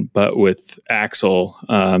 But with Axel,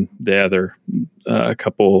 the other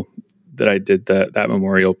couple that I did that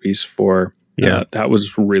memorial piece for, that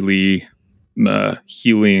was really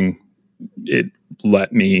healing. It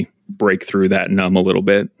let me break through that numb a little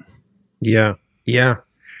bit. Yeah.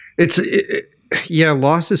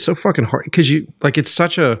 Loss is so fucking hard because it's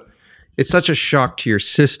such a shock to your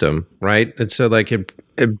system, right? And so like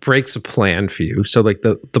it breaks a plan for you. So like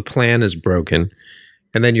the plan is broken,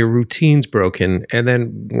 and then your routine's broken. And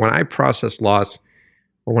then when I process loss,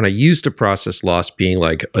 or when I used to process loss being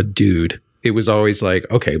like a dude, it was always like,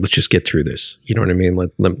 okay, let's just get through this. You know what I mean?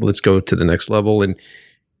 Let's go to the next level. And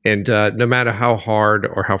no matter how hard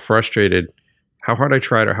or how hard I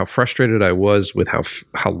tried or how frustrated I was with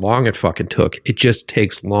how long it fucking took, it just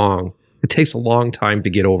takes long. It takes a long time to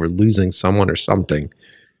get over losing someone or something.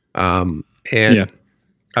 I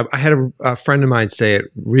had a friend of mine say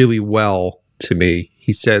it really well to me.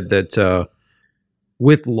 He said that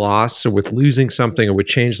with loss or with losing something or with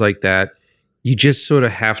change like that, you just sort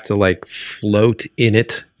of have to like float in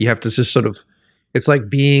it. You have to just sort of, it's like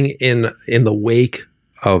being in the wake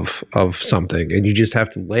of something, and you just have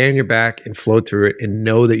to lay on your back and float through it and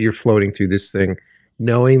know that you're floating through this thing,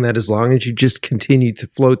 knowing that as long as you just continue to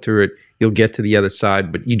float through it, you'll get to the other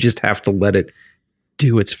side, but you just have to let it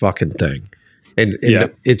do its fucking thing. And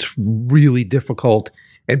it's really difficult.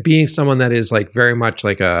 And being someone that is like very much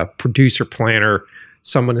like a producer planner,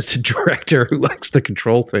 someone that's a director who likes to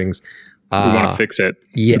control things. We want to fix it.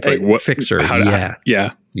 Yeah. It's like, what, fixer. Yeah.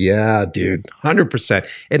 Yeah, dude. 100%.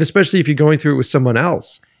 And especially if you're going through it with someone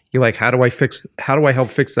else, you're like, how do I help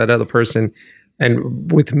fix that other person? And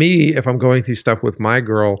with me, if I'm going through stuff with my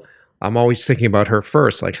girl, I'm always thinking about her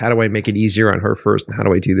first. Like, how do I make it easier on her first? And how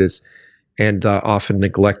do I do this? And often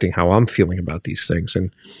neglecting how I'm feeling about these things. And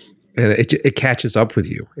it catches up with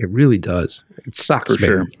you. It really does. It sucks, man.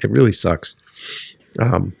 Sure. It really sucks.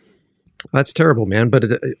 That's terrible, man. But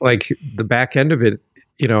like the back end of it,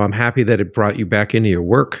 I'm happy that it brought you back into your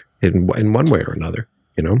work in one way or another,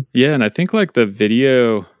 Yeah. And I think like the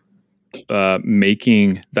video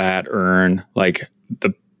making that urn, like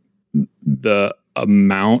the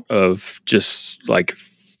amount of just like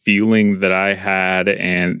feeling that I had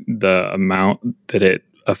and the amount that it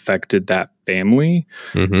affected that family,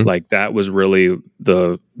 like that was really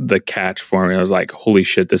the catch for me. I was like, holy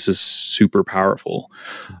shit, this is super powerful.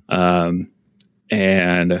 And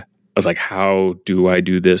I was like, how do I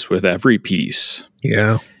do this with every piece?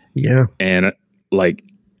 Yeah. And like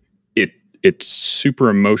it's super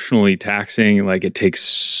emotionally taxing. Like it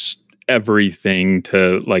takes everything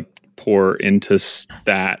to like pour into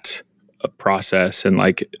that process. And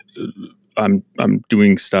like I'm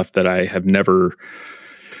doing stuff that I have never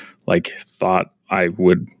like thought I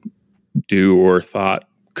would do or thought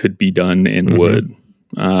could be done in wood.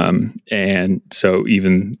 And so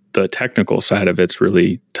even the technical side of it's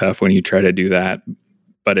really tough when you try to do that,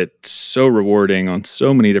 but it's so rewarding on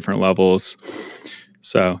so many different levels.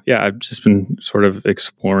 So yeah, I've just been sort of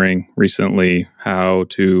exploring recently how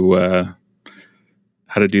to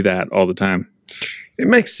do that all the time. It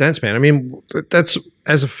makes sense, man. I mean, that's,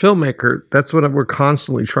 as a filmmaker, that's what we're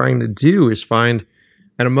constantly trying to do, is find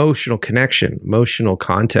an emotional connection, emotional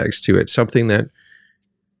context to it, something that,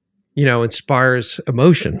 inspires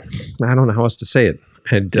emotion. I don't know how else to say it.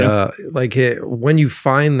 And when you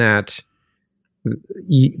find that,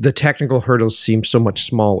 the technical hurdles seem so much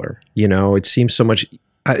smaller. It seems so much,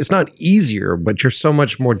 it's not easier, but you're so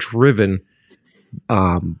much more driven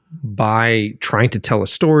by trying to tell a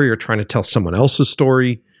story or trying to tell someone else's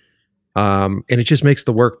story. And it just makes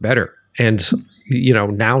the work better. And,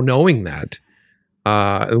 now knowing that,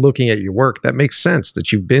 looking at your work, that makes sense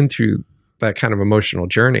that you've been through that kind of emotional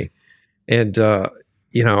journey. And,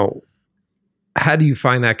 how do you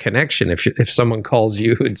find that connection if someone calls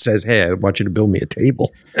you and says, hey, I want you to build me a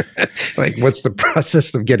table? Like, what's the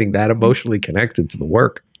process of getting that emotionally connected to the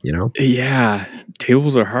work, Yeah,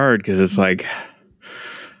 tables are hard because it's like,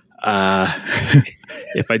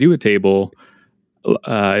 if I do a table,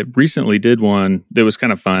 I recently did one that was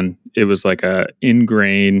kind of fun. It was like a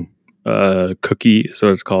in-grain cookie. So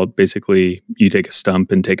it's called, basically you take a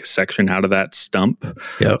stump and take a section out of that stump,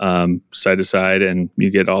 side to side, and you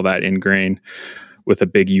get all that in grain with a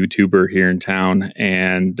big YouTuber here in town.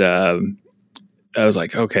 And I was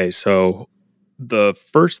like, okay, so the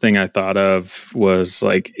first thing I thought of was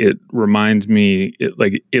like, it reminds me,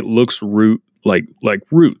 it looks root like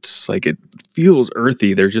roots. Like it feels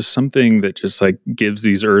earthy. There's just something that just like gives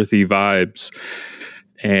these earthy vibes.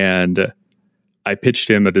 And I pitched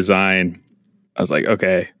him a design. I was like,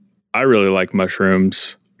 okay, I really like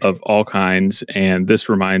mushrooms of all kinds, and this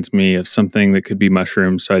reminds me of something that could be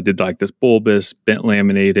mushrooms. So I did like this bulbous, bent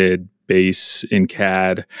laminated base in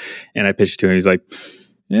CAD, and I pitched it to him. He's like,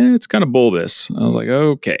 it's kind of bulbous. I was like,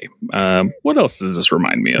 okay, what else does this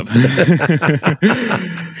remind me of?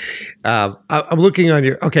 I'm looking on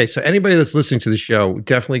your, okay, so anybody that's listening to the show,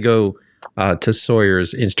 definitely go to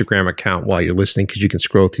Sawyer's Instagram account while you're listening, because you can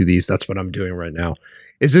scroll through these. That's what I'm doing right now.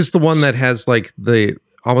 Is this the one that has like the,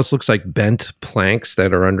 almost looks like bent planks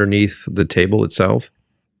that are underneath the table itself?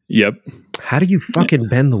 Yep. How do you fucking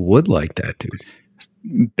bend the wood like that, dude?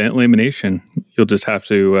 Bent lamination. You'll just have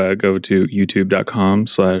to go to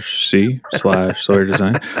youtube.com/c/Sawyer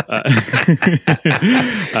Design.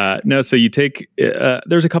 No, so you take,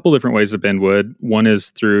 there's a couple different ways to bend wood. One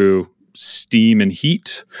is through steam and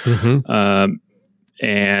heat. And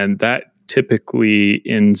that typically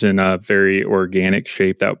ends in a very organic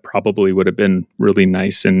shape that probably would have been really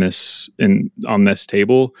nice on this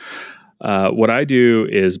table. What I do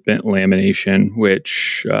is bent lamination,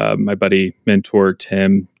 which my buddy mentor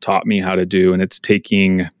Tim taught me how to do, and it's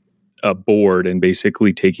taking a board and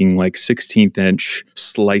basically taking like 16th inch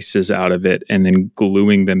slices out of it and then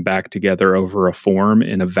gluing them back together over a form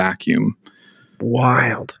in a vacuum.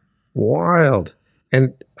 Wild.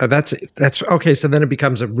 And that's okay. So then it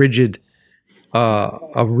becomes a rigid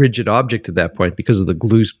object at that point because of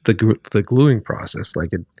the gluing process.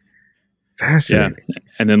 Like it. Fascinating. Yeah.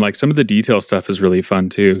 And then like some of the detail stuff is really fun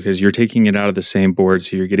too, because you're taking it out of the same board.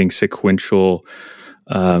 So you're getting a sequential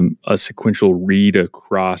read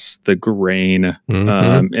across the grain.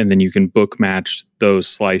 And then you can book match those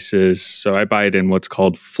slices. So I buy it in what's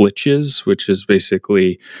called flitches, which is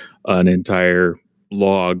basically an entire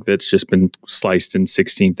log that's just been sliced in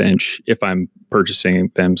 16th inch. If I'm purchasing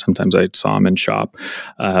them, sometimes I saw them in shop.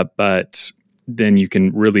 But then you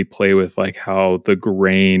can really play with like how the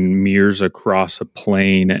grain mirrors across a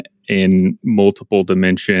plane in multiple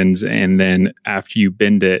dimensions. And then after you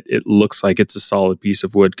bend it, it looks like it's a solid piece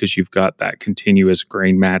of wood because you've got that continuous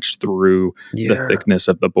grain match through the thickness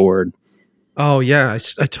of the board. Oh, yeah.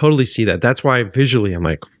 I totally see that. That's why visually I'm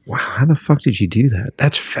like, wow, how the fuck did you do that?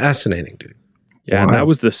 That's fascinating, dude. Yeah, wow. And that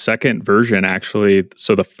was the second version, actually.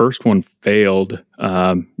 So the first one failed.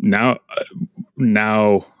 Now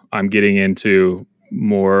I'm getting into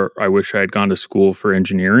more, I wish I had gone to school for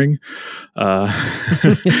engineering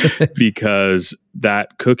because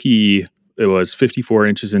that cookie, it was 54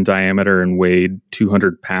 inches in diameter and weighed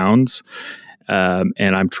 200 pounds.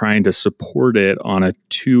 And I'm trying to support it on a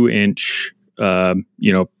 2-inch,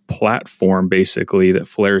 platform basically that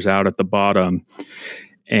flares out at the bottom.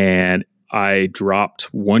 And I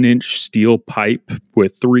dropped 1-inch steel pipe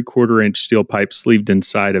with 3/4 inch steel pipe sleeved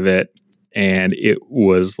inside of it. And it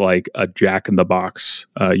was like a jack-in-the-box.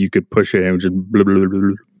 You could push it and it would just blah, blah, blah,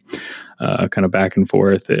 blah, kind of back and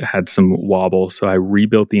forth. It had some wobble. So I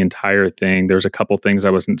rebuilt the entire thing. There's a couple things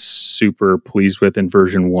I wasn't super pleased with in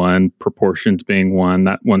version 1, proportions being one.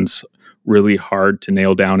 That one's really hard to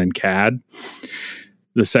nail down in CAD.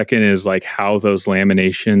 The second is like how those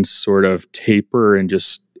laminations sort of taper and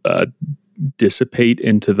just dissipate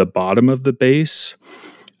into the bottom of the base.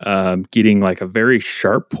 Getting like a very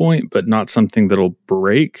sharp point, but not something that'll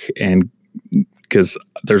break. And because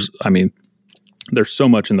there's so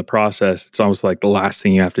much in the process, it's almost like the last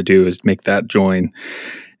thing you have to do is make that join,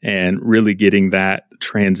 and really getting that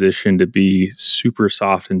transition to be super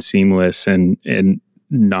soft and seamless and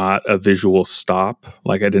not a visual stop.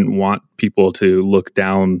 Like I didn't want people to look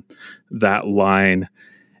down that line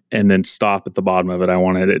and then stop at the bottom of it. I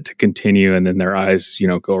wanted it to continue, and then their eyes,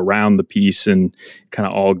 go around the piece and kind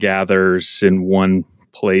of all gathers in one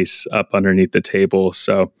place up underneath the table.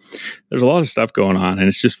 So there's a lot of stuff going on, and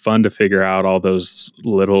it's just fun to figure out all those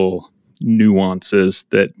little nuances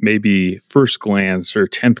that maybe first glance or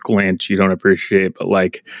 10th glance you don't appreciate, but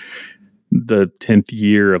like the 10th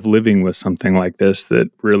year of living with something like this, that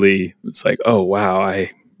really it's like, oh wow,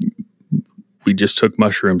 we just took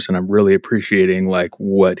mushrooms and I'm really appreciating like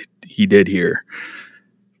what he did here.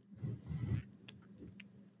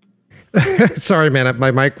 Sorry, man.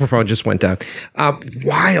 My microphone just went down.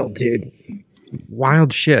 Wild, dude.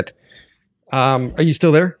 Wild shit. Are you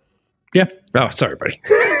still there? Yeah. Oh, sorry, buddy.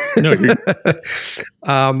 No, you're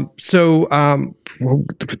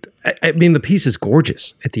the piece is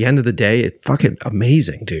gorgeous. At the end of the day, it's fucking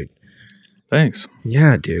amazing, dude. Thanks.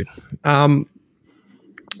 Yeah, dude.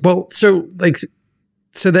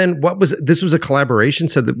 So then what was, this was a collaboration.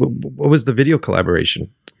 So what was the video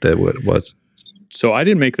collaboration that it was? So I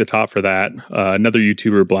didn't make the top for that. Another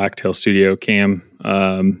YouTuber, Blacktail Studio, Cam,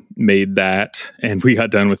 made that, and we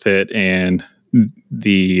got done with it, and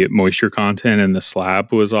the moisture content and the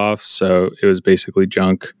slab was off, so it was basically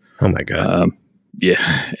junk. Oh my God.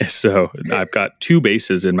 Yeah. So I've got 2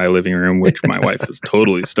 bases in my living room, which my wife is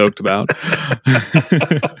totally stoked about.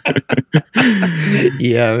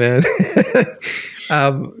 Yeah, man.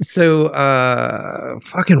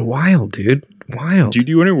 Fucking wild, dude. Wild. Do you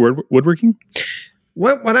do any woodworking?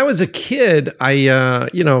 When I was a kid, I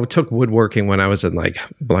took woodworking when I was in like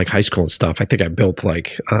high school and stuff. I think I built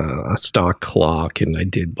like a stock clock, and I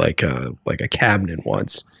did like a cabinet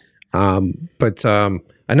once. But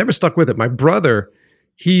I never stuck with it. My brother,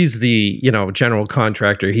 he's the general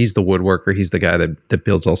contractor. He's the woodworker. He's the guy that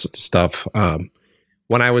builds all sorts of stuff.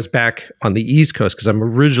 When I was back on the East Coast, because I'm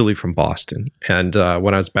originally from Boston, and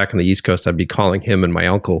when I was back on the East Coast, I'd be calling him and my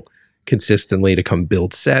uncle consistently to come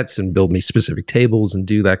build sets and build me specific tables and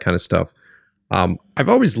do that kind of stuff. I've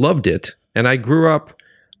always loved it, and I grew up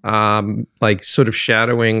like sort of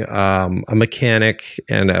shadowing a mechanic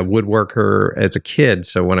and a woodworker as a kid.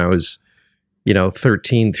 So when I was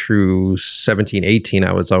 13 through 17, 18,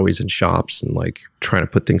 I was always in shops and like trying to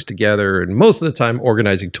put things together, and most of the time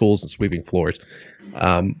organizing tools and sweeping floors.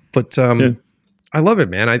 I love it,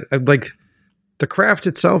 man. I like the craft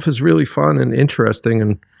itself is really fun and interesting,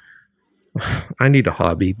 and I need a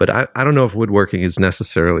hobby, but I don't know if woodworking is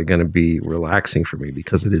necessarily going to be relaxing for me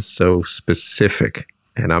because it is so specific,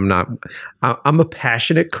 and I'm a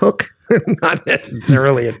passionate cook, not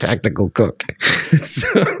necessarily a technical cook.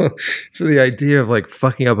 So the idea of like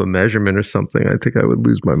fucking up a measurement or something, I think I would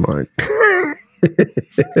lose my mind.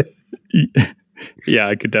 Yeah,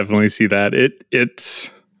 I could definitely see that.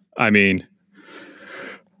 I mean,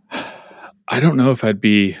 I don't know if I'd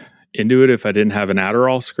be into it if I didn't have an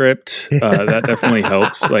Adderall script. That definitely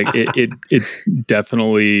helps. Like it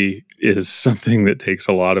definitely is something that takes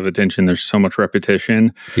a lot of attention. There's so much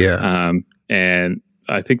repetition. Yeah. And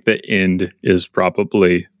I think the end is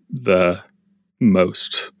probably the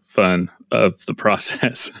most fun of the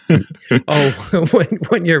process. Oh,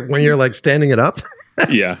 when you're like standing it up.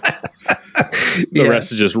 Yeah. The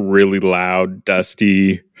rest is just really loud,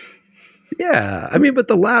 dusty. Yeah. I mean, but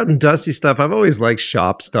the loud and dusty stuff, I've always liked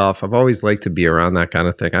shop stuff. I've always liked to be around that kind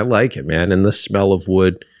of thing. I like it, man. And the smell of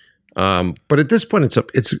wood. But at this point,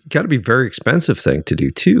 it's got to be a very expensive thing to do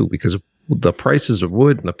too, because the prices of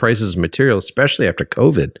wood and the prices of material, especially after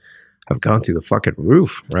COVID, have gone through the fucking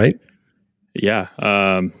roof, right? Yeah.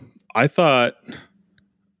 I thought,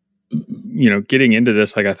 getting into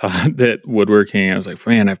this, like I thought that woodworking, I was like,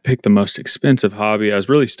 man, I've picked the most expensive hobby. I was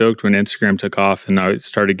really stoked when Instagram took off and I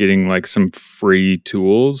started getting like some free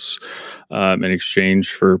tools in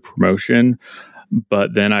exchange for promotion.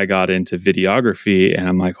 But then I got into videography and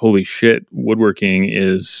I'm like, holy shit, woodworking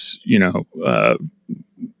is,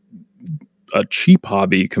 a cheap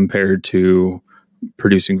hobby compared to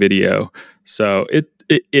producing video. So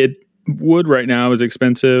it wood right now is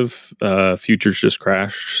expensive. Futures just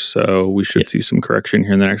crashed, so we should see some correction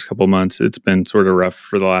here in the next couple of months. It's been sort of rough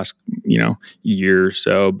for the last year or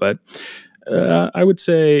so, but I would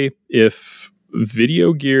say if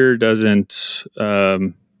video gear doesn't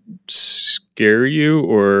scare you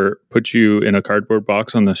or put you in a cardboard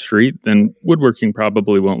box on the street, then woodworking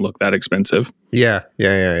probably won't look that expensive. Yeah.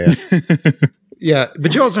 Yeah,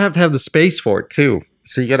 but you also have to have the space for it too.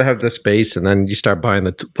 So you got to have the space, and then you start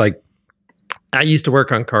buying I used to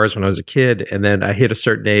work on cars when I was a kid, and then I hit a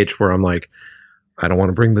certain age where I'm like, I don't want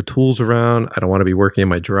to bring the tools around. I don't want to be working in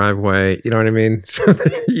my driveway. You know what I mean? So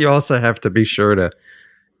you also have to be sure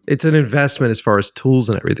it's an investment as far as tools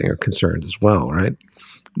and everything are concerned as well, right?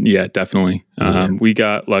 Yeah, definitely. We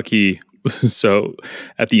got lucky. So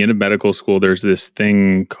at the end of medical school, there's this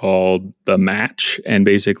thing called the match, and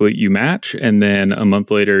basically you match, and then a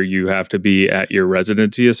month later you have to be at your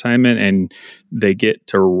residency assignment, and they get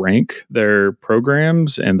to rank their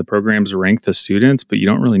programs, and the programs rank the students, but you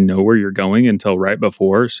don't really know where you're going until right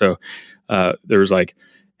before. So there was like,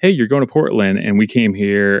 hey, you're going to Portland, and we came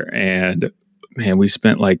here, and man, we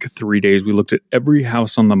spent like 3 days. We looked at every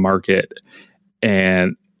house on the market,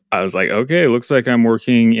 and I was like, okay, it looks like I'm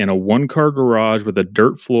working in a 1-car garage with a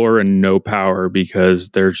dirt floor and no power because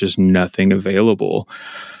there's just nothing available.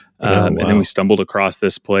 And then we stumbled across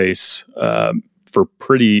this place for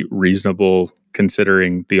pretty reasonable,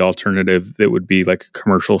 considering the alternative that would be like a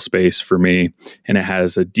commercial space for me. And it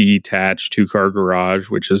has a detached 2-car garage,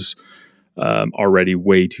 which is already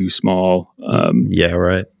way too small. Yeah,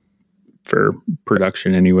 right. for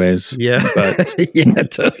production anyways. Yeah. But yeah,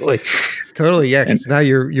 totally. Yeah. Cause now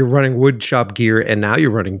you're running wood shop gear and now you're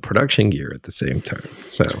running production gear at the same time.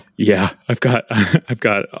 So yeah, I've got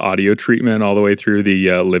audio treatment all the way through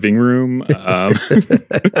the living room.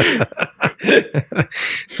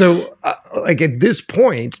 So like at this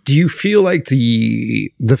point, do you feel like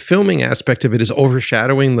the filming aspect of it is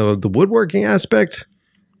overshadowing the woodworking aspect?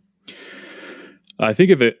 I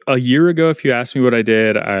think a year ago, if you asked me what I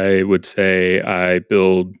did, I would say I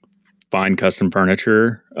build fine custom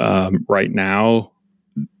furniture. Right now,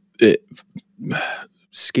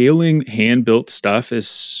 scaling hand-built stuff is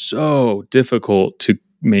so difficult to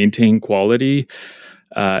maintain quality.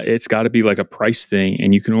 It's got to be like a price thing,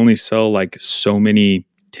 and you can only sell like so many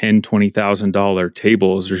 $10,000-$20,000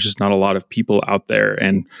 tables. There's just not a lot of people out there,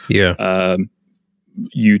 and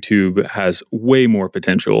YouTube has way more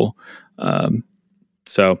potential.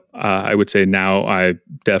 So I would say now I'm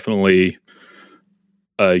definitely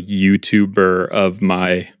a YouTuber of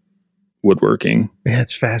my woodworking. Yeah,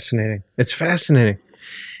 it's fascinating.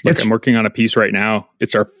 I'm working on a piece right now.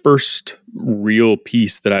 It's our first real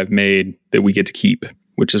piece that I've made that we get to keep,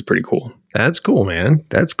 which is pretty cool. That's cool, man.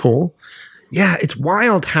 That's cool. Yeah, it's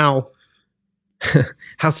wild how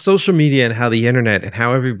social media and how the internet and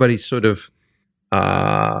how everybody sort of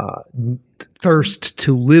thirst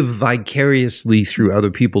to live vicariously through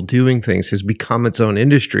other people doing things has become its own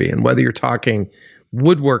industry. And whether you're talking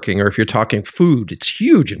woodworking or if you're talking food, it's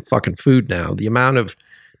huge in fucking food now. The amount of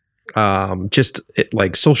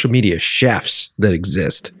like social media chefs that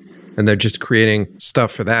exist, and they're just creating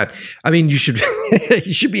stuff for that. I mean, you should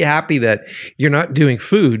be happy that you're not doing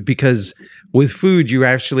food, because with food, you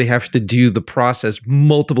actually have to do the process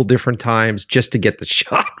multiple different times just to get the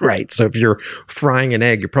shot right. So if you're frying an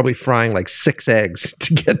egg, you're probably frying like 6 eggs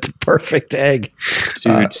to get the perfect egg.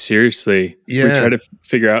 Dude, seriously. Yeah. We tried to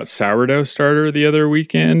figure out sourdough starter the other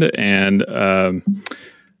weekend, and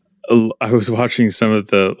I was watching some of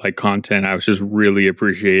the like content. I was just really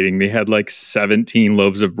appreciating. They had like 17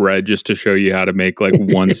 loaves of bread just to show you how to make like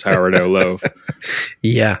one sourdough loaf.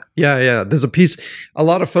 Yeah. There's a piece. A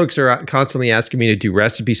lot of folks are constantly asking me to do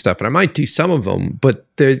recipe stuff, and I might do some of them, but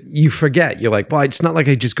you forget. You're like, well, it's not like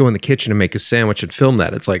I just go in the kitchen and make a sandwich and film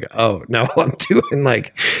that. It's like, oh no, I'm doing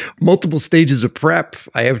like multiple stages of prep.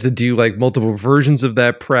 I have to do like multiple versions of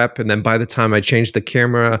that prep, and then by the time I change the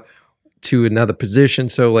camera to another position.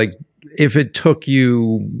 So like if it took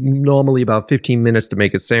you normally about 15 minutes to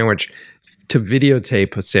make a sandwich, to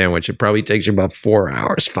videotape a sandwich, it probably takes you about 4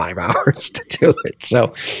 hours, 5 hours to do it.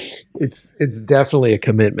 So it's definitely a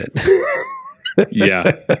commitment.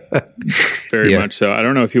 Yeah, very much so. I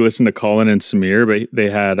don't know if you listen to Colin and Samir, but they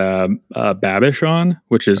had Babish on,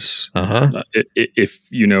 which is, if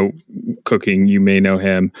you know cooking, you may know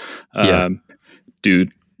him.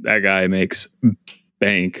 Dude, that guy makes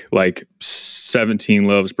bank, like 17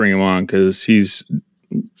 loaves, bring him on, because he's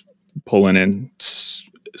pulling in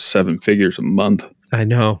 7 figures a month. I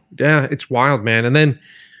know. Yeah, it's wild, man. And then,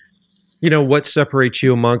 you know, what separates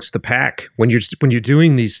you amongst the pack when you're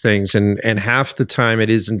doing these things, and half the time it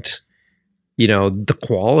isn't, you know, the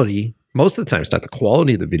quality. Most of the time it's not the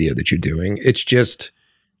quality of the video that you're doing. It's just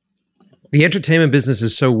the entertainment business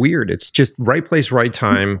is so weird. It's just right place, right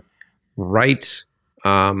time, right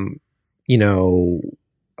you know,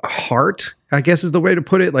 heart, I guess is the way to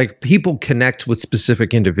put it. Like, people connect with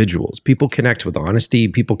specific individuals. People connect with honesty.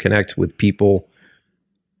 People connect with people.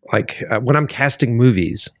 Like when I'm casting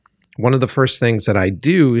movies, one of the first things that I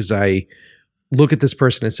do is I look at this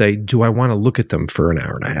person and say, do I want to look at them for an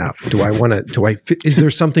hour and a half? Is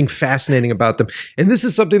there something fascinating about them? And this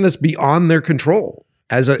is something that's beyond their control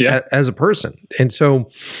as a person. And so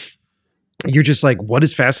you're just like, what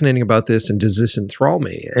is fascinating about this? And does this enthrall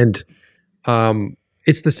me? And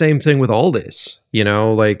it's the same thing with all this, you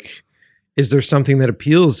know, like, is there something that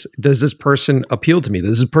appeals? Does this person appeal to me?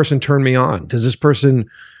 Does this person turn me on? Does this person,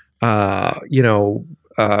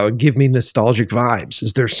 give me nostalgic vibes?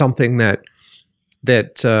 Is there something that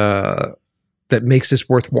makes this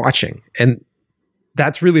worth watching? And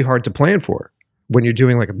that's really hard to plan for when you're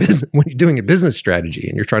doing like a business, when you're doing a business strategy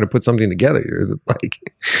and you're trying to put something together. You're like,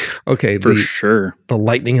 okay, for sure, the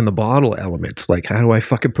lightning in the bottle elements. Like, how do I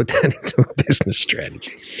fucking put that into a business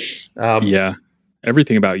strategy? Yeah.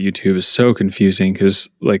 Everything about YouTube is so confusing, because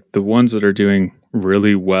like the ones that are doing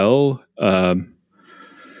really well, I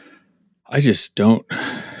just don't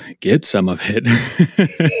get some of it.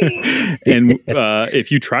 And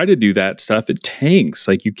if you try to do that stuff, it tanks.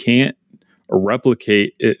 Like, you can't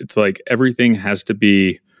replicate it. It's like everything has to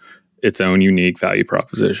be its own unique value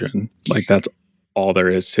proposition. Like, that's all there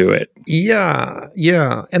is to it.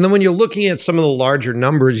 Yeah. And then when you're looking at some of the larger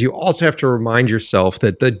numbers, you also have to remind yourself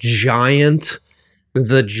that the giant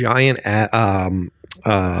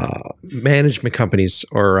management companies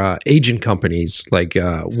or agent companies like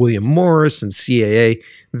William Morris and CAA,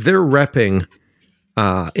 they're repping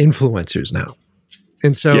influencers now.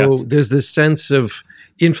 And so there's this sense of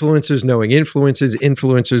influencers knowing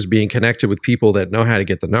influencers being connected with people that know how to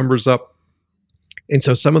get the numbers up. And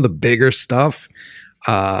so some of the bigger stuff,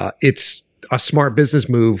 it's a smart business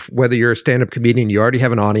move. Whether you're a stand-up comedian, you already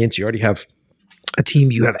have an audience, you already have a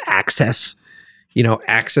team, you have access.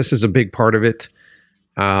 Access is a big part of it.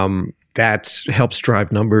 That helps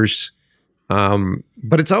drive numbers.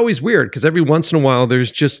 But it's always weird because every once in a while,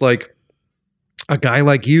 there's just like a guy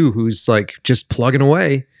like you who's like just plugging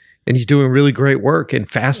away and he's doing really great work and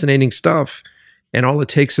fascinating stuff. And all it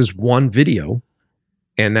takes is one video.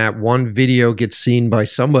 And that one video gets seen by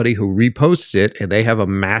somebody who reposts it and they have a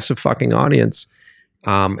massive fucking audience.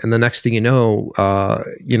 And the next thing you know,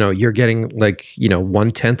 you're getting like,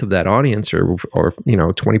 1/10 of that audience or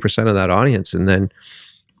 20% of that audience. And then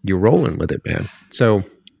you're rolling with it, man. So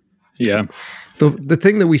yeah, the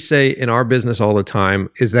thing that we say in our business all the time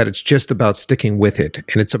is that it's just about sticking with it.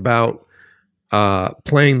 And it's about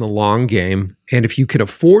playing the long game. And if you can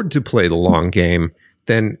afford to play the long game,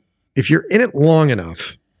 then if you're in it long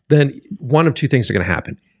enough, then one of two things are going to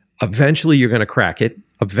happen. Eventually, you're going to crack it.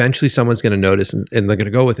 Eventually, someone's going to notice and they're going to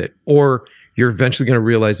go with it. Or you're eventually going to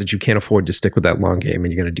realize that you can't afford to stick with that long game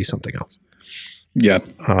and you're going to do something else. Yeah.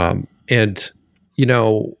 And,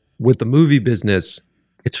 with the movie business,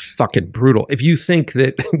 it's fucking brutal. If you think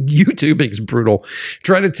that YouTubing is brutal,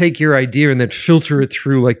 try to take your idea and then filter it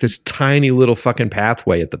through like this tiny little fucking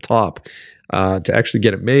pathway at the top to actually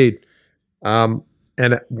get it made.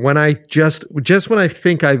 And when I just when I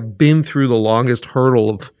think I've been through the longest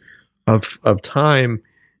hurdle of time,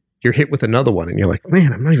 you're hit with another one and you're like,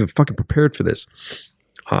 man, I'm not even fucking prepared for this.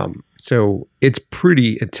 So it's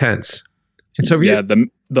pretty intense. And so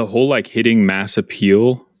the whole like hitting mass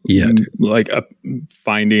appeal, like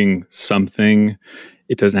finding something,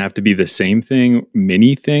 it doesn't have to be the same thing,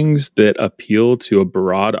 many things that appeal to a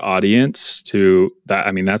broad audience to that.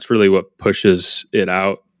 I mean, that's really what pushes it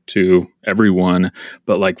out to everyone,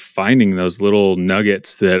 but like finding those little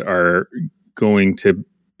nuggets that are going to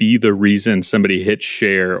be the reason somebody hits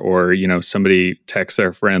share or, somebody texts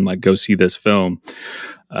their friend, like, go see this film.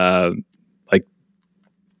 Like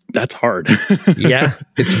that's hard. Yeah.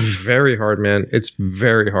 It's very hard, man. It's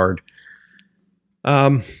very hard.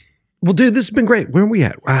 Well, dude, this has been great. Where are we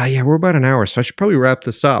at? Yeah, we're about an hour, so I should probably wrap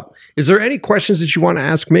this up. Is there any questions that you want to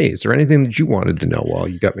ask me? Is there anything that you wanted to know while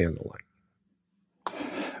you got me on the line?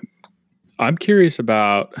 I'm curious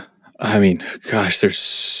about,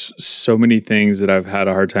 there's so many things that I've had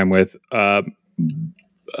a hard time with.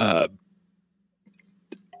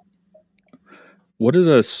 What is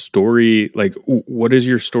a story, like, what does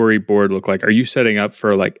your storyboard look like? Are you setting up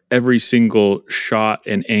for like every single shot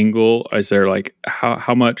and angle? Is there like,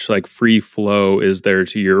 how much like free flow is there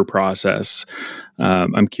to your process?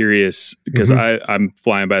 I'm curious because I'm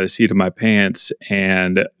flying by the seat of my pants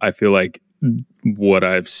and I feel like what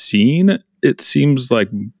I've seen, it seems like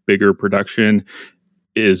bigger production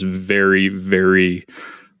is very, very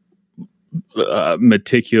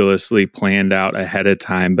meticulously planned out ahead of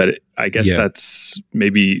time. But I guess that's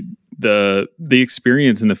maybe the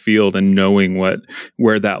experience in the field and knowing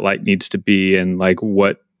where that light needs to be and like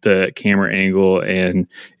what the camera angle and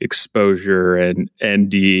exposure and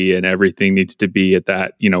ND and everything needs to be at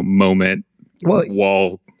that, moment.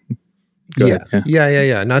 Wall.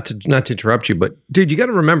 Yeah. Not to interrupt you, but dude, you got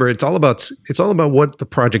to remember, it's all about what the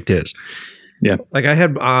project is. Yeah. Like I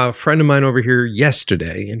had a friend of mine over here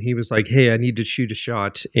yesterday and he was like, hey, I need to shoot a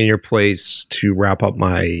shot in your place to wrap up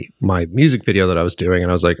my music video that I was doing.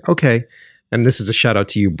 And I was like, okay. And this is a shout out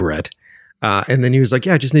to you, Brett. And then he was like,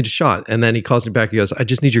 yeah, I just need a shot. And then he calls me back. He goes, I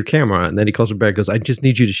just need your camera. And then he calls me back and goes, I just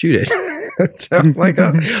need you to shoot it. So I'm like,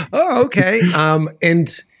 oh, okay.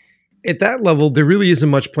 And at that level, there really isn't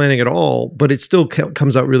much planning at all, but it still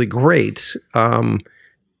comes out really great.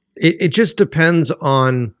 It just depends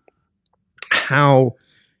on how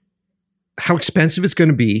expensive it's going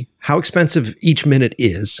to be, how expensive each minute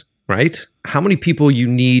is, right? How many people you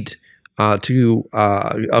need to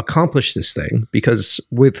accomplish this thing, because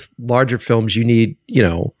with larger films, you need,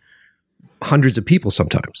 hundreds of people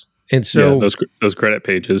sometimes. And so those credit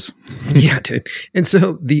pages. Yeah, dude. And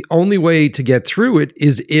so the only way to get through it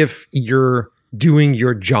is if you're doing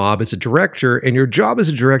your job as a director, and your job as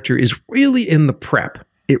a director is really in the prep.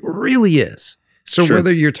 It really is. So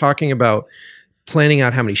whether you're talking about planning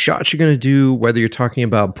out how many shots you're going to do, whether you're talking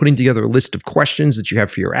about putting together a list of questions that you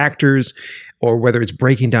have for your actors, or whether it's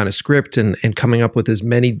breaking down a script and coming up with as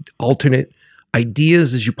many alternate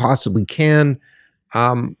ideas as you possibly can.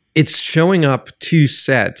 It's showing up to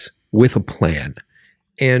set with a plan.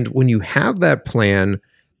 And when you have that plan,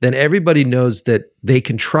 then everybody knows that they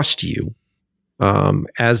can trust you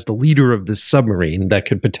as the leader of this submarine that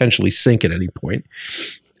could potentially sink at any point.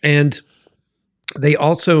 And they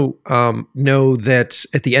also know that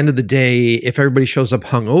at the end of the day, if everybody shows up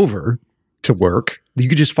hungover to work, you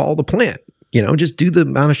could just follow the plan. Just do the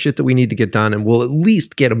amount of shit that we need to get done, and we'll at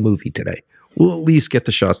least get a movie today. We'll at least get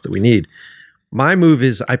the shots that we need. My move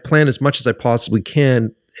is I plan as much as I possibly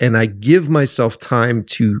can, and I give myself time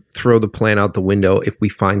to throw the plan out the window if we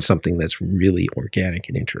find something that's really organic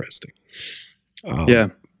and interesting. And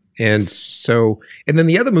then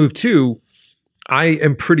the other move too, I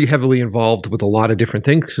am pretty heavily involved with a lot of different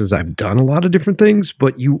things because I've done a lot of different things,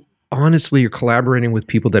 but you honestly are collaborating with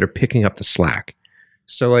people that are picking up the slack.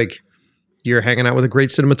 So like you're hanging out with a great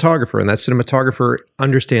cinematographer, and that cinematographer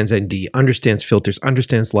understands ND, understands filters,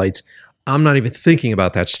 understands lights. I'm not even thinking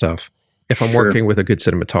about that stuff if I'm working with a good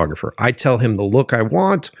cinematographer. I tell him the look I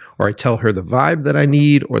want, or I tell her the vibe that I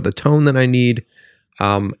need, or the tone that I need,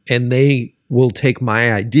 and they will take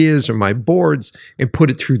my ideas or my boards and put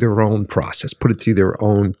it through their own process, put it through their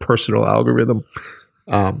own personal algorithm,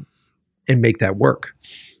 and make that work.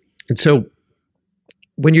 And so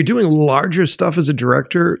when you're doing larger stuff as a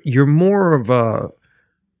director, you're more of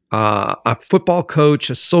a football coach,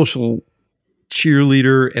 a social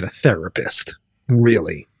cheerleader, and a therapist,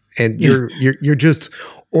 really. And you're just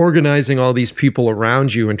organizing all these people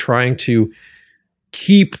around you and trying to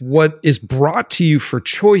keep what is brought to you for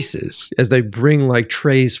choices as they bring like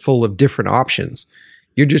trays full of different options.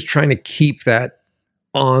 You're just trying to keep that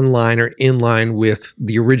online or in line with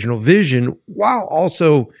the original vision, while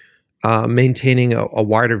also maintaining a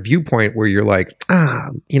wider viewpoint where you're like,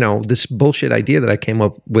 this bullshit idea that I came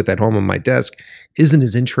up with at home on my desk isn't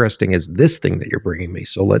as interesting as this thing that you're bringing me.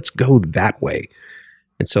 So let's go that way.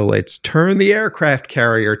 And so let's turn the aircraft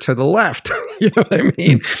carrier to the left, you know what I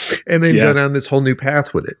mean? And then go down this whole new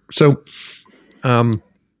path with it. So,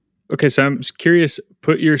 okay, so I'm just curious,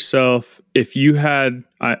 put yourself, if you had,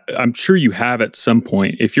 I'm sure you have at some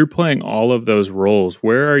point, if you're playing all of those roles,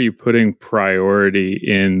 where are you putting priority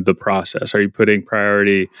in the process? Are you putting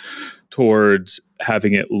priority towards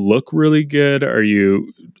having it look really good? Are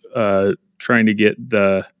you trying to get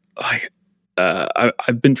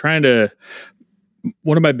I've been trying to,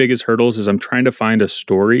 one of my biggest hurdles is I'm trying to find a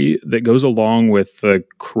story that goes along with the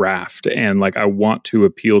craft. And like, I want to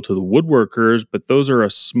appeal to the woodworkers, but those are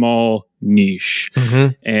a small niche.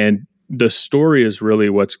 Mm-hmm. And the story is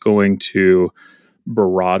really what's going to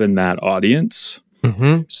broaden that audience.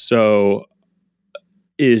 Mm-hmm. So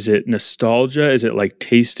is it nostalgia? Is it like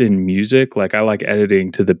taste in music? Like I like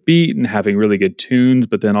editing to the beat and having really good tunes,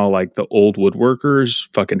 but then all like the old woodworkers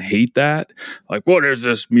fucking hate that. Like, what is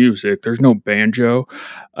this music? There's no banjo.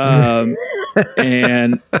 And,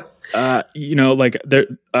 like there,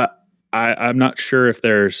 I'm not sure if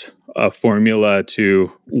there's a formula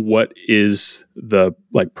to what is the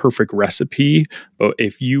like perfect recipe, but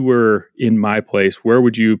if you were in my place, where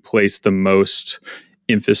would you place the most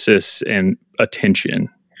emphasis and attention?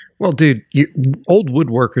 Well, dude, old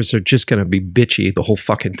woodworkers are just going to be bitchy the whole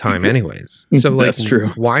fucking time anyways. So like, that's true.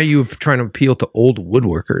 Why are you trying to appeal to old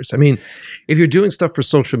woodworkers? I mean, if you're doing stuff for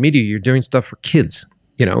social media, you're doing stuff for kids.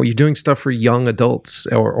 You're doing stuff for young adults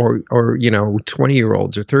or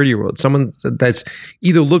 20-year-olds or 30-year-olds, someone that's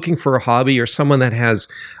either looking for a hobby or someone that has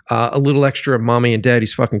a little extra of mommy and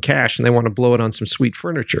daddy's fucking cash and they want to blow it on some sweet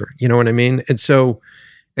furniture. You know what I mean? And so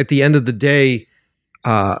at the end of the day,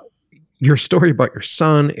 your story about your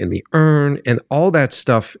son and the urn and all that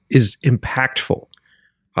stuff is impactful.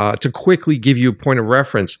 To quickly give you a point of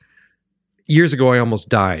reference, years ago, I almost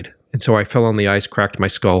died. And so I fell on the ice, cracked my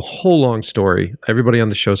skull, whole long story. Everybody on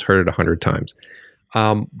the show's heard it 100 times.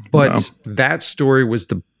 But that story was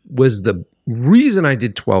the reason I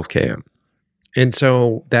did 12 KM. And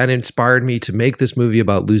so that inspired me to make this movie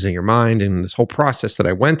about losing your mind and this whole process that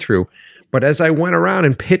I went through. But as I went around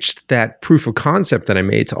and pitched that proof of concept that I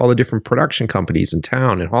made to all the different production companies in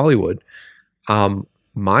town in Hollywood,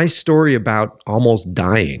 my story about almost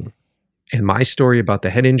dying and my story about the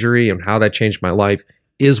head injury and how that changed my life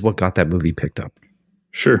is what got that movie picked up.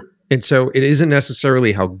 Sure. And so it isn't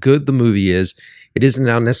necessarily how good the movie is. It isn't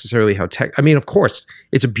now necessarily how I mean, of course,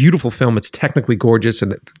 it's a beautiful film. It's technically gorgeous.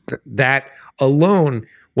 And that alone,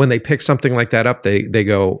 when they pick something like that up, they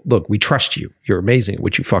go, look, we trust you. You're amazing at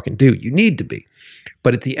what you fucking do. You need to be.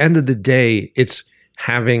 But at the end of the day, it's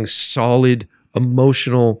having solid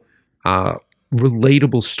emotional,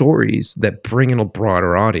 relatable stories that bring in a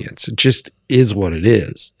broader audience. It just is what it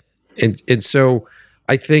is. And so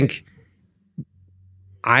I think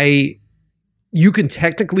you can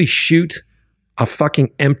technically shoot a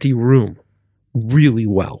fucking empty room really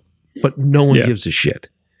well, but no one gives a shit.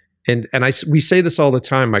 And we say this all the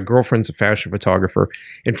time. My girlfriend's a fashion photographer,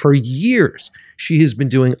 and for years she has been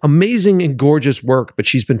doing amazing and gorgeous work, but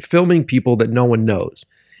she's been filming people that no one knows.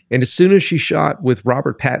 And as soon as she shot with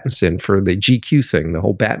Robert Pattinson for the GQ thing, the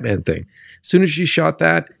whole Batman thing, as soon as she shot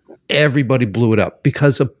that, everybody blew it up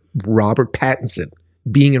because of Robert Pattinson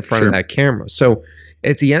being in front of that camera. So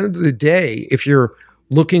at the end of the day, if you're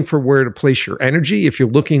looking for where to place your energy, if you're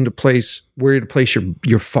looking to place where to place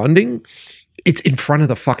your funding, it's in front of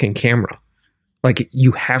the fucking camera. Like,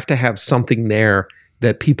 you have to have something there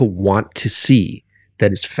that people want to see,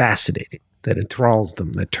 that is fascinating, that enthralls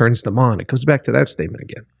them, that turns them on. It goes back to that statement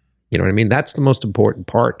again. You know what I mean? That's the most important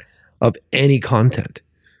part of any content.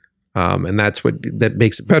 And that's that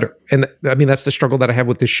makes it better. And I mean, that's the struggle that I have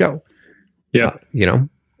with this show. Yeah.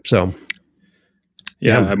 So.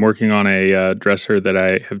 Yeah, I'm working on a dresser that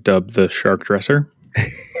I have dubbed the shark dresser,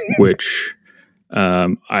 which I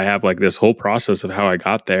have like this whole process of how I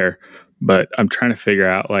got there, but I'm trying to figure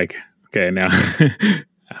out like, okay, now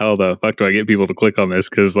how the fuck do I get people to click on this?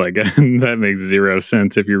 Because like that makes zero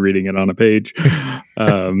sense if you're reading it on a page.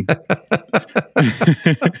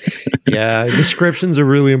 Yeah, descriptions are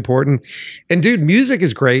really important. And dude, music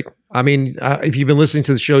is great. I mean, if you've been listening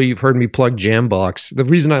to the show, you've heard me plug Jambox. The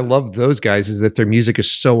reason I love those guys is that their music is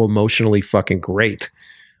so emotionally fucking great.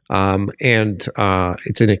 And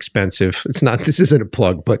it's inexpensive. This isn't a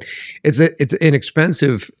plug, but it's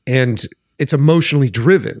inexpensive and it's emotionally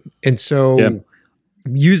driven. And so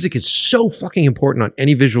music is so fucking important on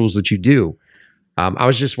any visuals that you do. I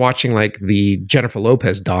was just watching like the Jennifer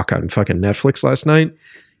Lopez doc on fucking Netflix last night.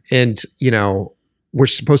 And, we're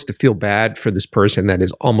supposed to feel bad for this person that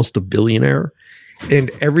is almost a billionaire. And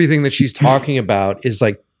everything that she's talking about is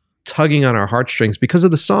like tugging on our heartstrings because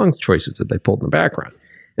of the song choices that they pulled in the background.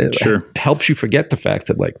 It helps you forget the fact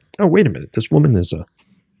that like, oh, wait a minute, this woman is a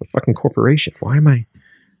fucking corporation. Why am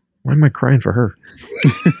I crying for her?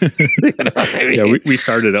 Yeah, we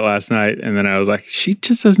started it last night, and then I was like, she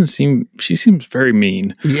seems very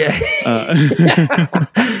mean. Yeah.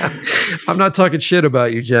 I'm not talking shit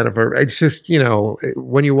about you, Jennifer. It's just,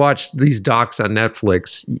 when you watch these docs on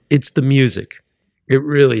Netflix, it's the music. It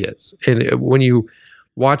really is. And when you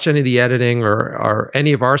watch any of the editing or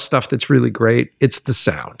any of our stuff that's really great, it's the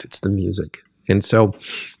sound, it's the music. And so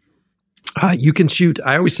you can shoot,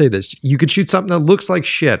 I always say this, you can shoot something that looks like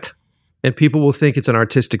shit and people will think it's an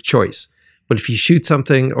artistic choice. But if you shoot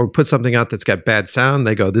something or put something out that's got bad sound,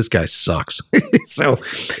 they go, this guy sucks. So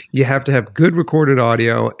you have to have good recorded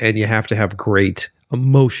audio and you have to have great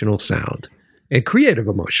emotional sound and creative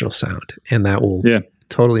emotional sound. And that will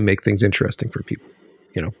totally make things interesting for people,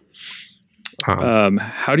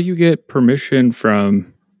 How do you get permission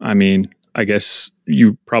from, I guess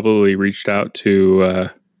you probably reached out to,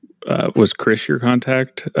 was Chris your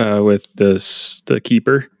contact with the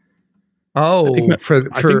Keeper? Oh,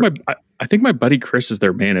 I think my buddy Chris is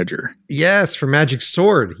their manager. Yes, for Magic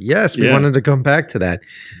Sword. Yes, we wanted to come back to that.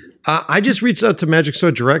 I just reached out to Magic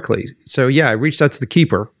Sword directly. So I reached out to the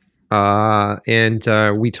Keeper,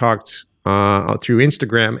 and we talked through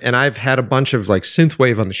Instagram. And I've had a bunch of like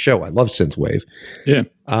synthwave on the show. I love synthwave. Yeah.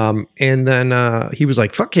 And then he was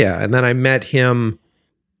like, "Fuck yeah!" And then I met him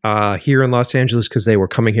here in Los Angeles because they were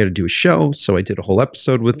coming here to do a show. So I did a whole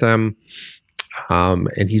episode with them.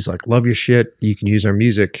 And he's like, "Love your shit. You can use our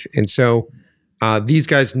music." And so these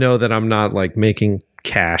guys know that I'm not like making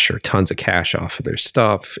cash or tons of cash off of their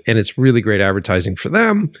stuff. And it's really great advertising for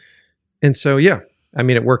them. And so,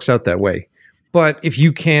 it works out that way. But if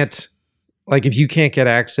you can't get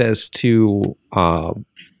access to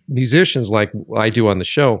musicians like I do on the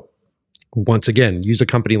show, once again, use a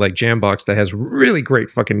company like Jambox that has really great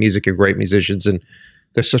fucking music and great musicians, and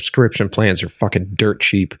their subscription plans are fucking dirt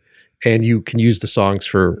cheap. And you can use the songs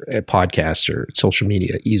for podcasts or social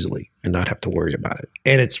media easily and not have to worry about it.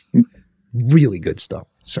 And it's really good stuff.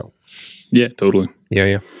 So, yeah, totally.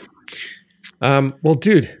 Yeah. Well,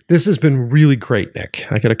 dude, this has been really great, Nick.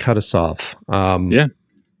 I got to cut us off.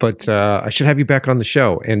 But I should have you back on the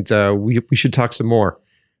show, and we should talk some more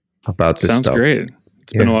about this stuff. Sounds great.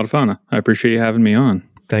 It's been a lot of fun. I appreciate you having me on.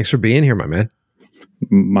 Thanks for being here, my man.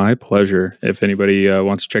 My pleasure. If anybody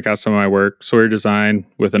wants to check out some of my work, Sawyer Design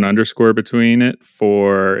with an underscore between it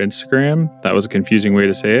for Instagram. That was a confusing way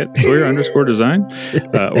to say it. Sawyer underscore design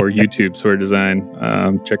or YouTube Sawyer Design.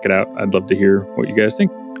 Check it out. I'd love to hear what you guys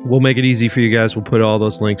think. We'll make it easy for you guys. We'll put all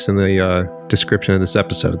those links in the description of this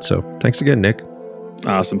episode. So thanks again, Nick.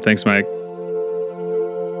 Awesome. Thanks, Mike.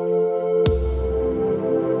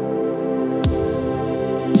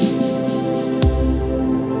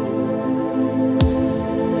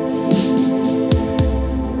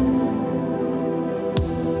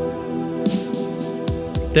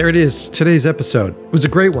 There it is. Today's episode. It was a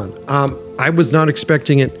great one. I was not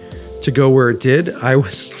expecting it to go where it did. I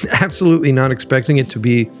was absolutely not expecting it to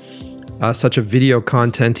be such a video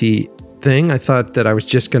content-y thing. I thought that I was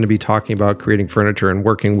just going to be talking about creating furniture and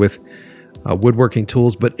working with woodworking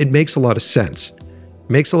tools, but it makes a lot of sense. It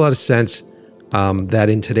makes a lot of sense that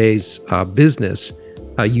in today's business,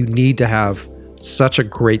 you need to have such a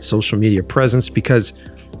great social media presence because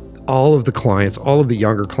all of the clients, all of the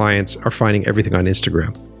younger clients are finding everything on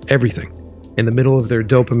Instagram. Everything. In the middle of their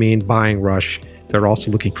dopamine buying rush, they're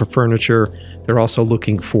also looking for furniture. They're also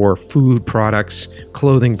looking for food products,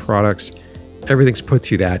 clothing products. Everything's put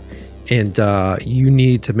through that. And you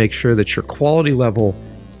need to make sure that your quality level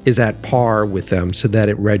is at par with them so that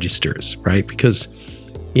it registers, right? Because,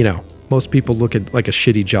 you know, most people look at like a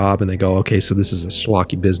shitty job and they go, okay, so this is a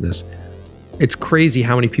schlocky business. It's crazy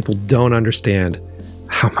how many people don't understand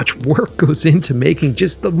how much work goes into making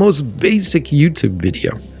just the most basic YouTube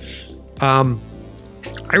video.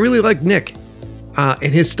 I really like Nick,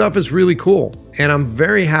 and his stuff is really cool. And I'm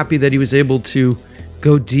very happy that he was able to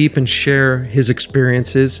go deep and share his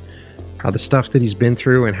experiences, the stuff that he's been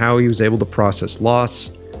through, and how he was able to process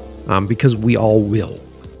loss, because we all will.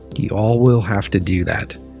 You all will have to do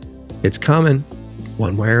that. It's coming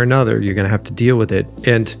one way or another. You're going to have to deal with it.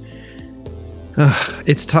 And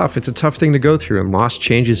it's tough. It's a tough thing to go through, and loss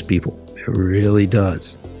changes people. It really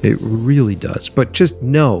does. It really does. But just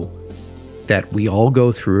know that we all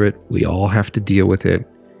go through it. We all have to deal with it.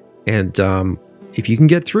 And if you can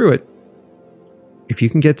get through it, if you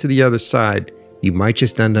can get to the other side, you might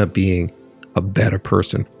just end up being a better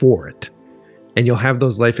person for it. And you'll have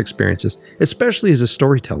those life experiences, especially as a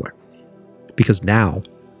storyteller. Because now,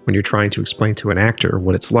 when you're trying to explain to an actor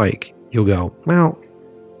what it's like, you'll go, well,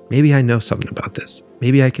 maybe I know something about this.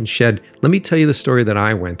 Maybe I can shed. Let me tell you the story that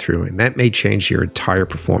I went through, and that may change your entire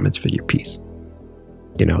performance for your piece.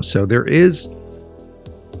 You know, so there is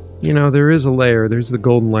a layer. There's the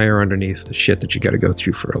golden layer underneath the shit that you got to go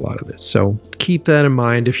through for a lot of this. So keep that in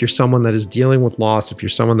mind if you're someone that is dealing with loss, if you're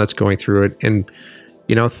someone that's going through it. And,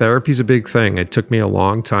 you know, therapy's a big thing. It took me a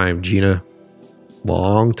long time, Gina,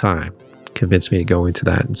 long time, convinced me to go into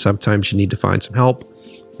that. And sometimes you need to find some help.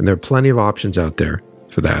 And there are plenty of options out there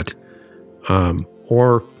for that.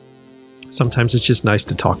 Or sometimes it's just nice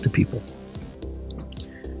to talk to people.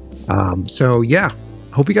 So yeah,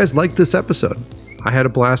 hope you guys liked this episode. I had a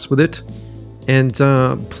blast with it, and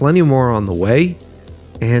plenty more on the way.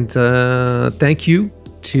 And thank you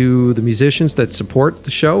to the musicians that support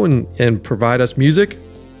the show and provide us music.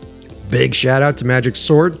 Big shout out to Magic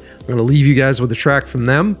Sword. I'm going to leave you guys with a track from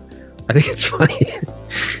them. I think it's funny.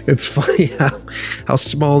 It's funny how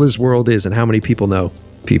small this world is and how many people know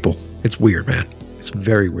people. It's weird, man. It's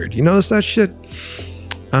very weird. You notice that shit?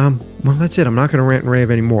 Well, that's it. I'm not going to rant and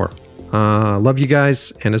rave anymore. Love you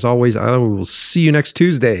guys. And as always, I will see you next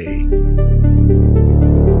Tuesday.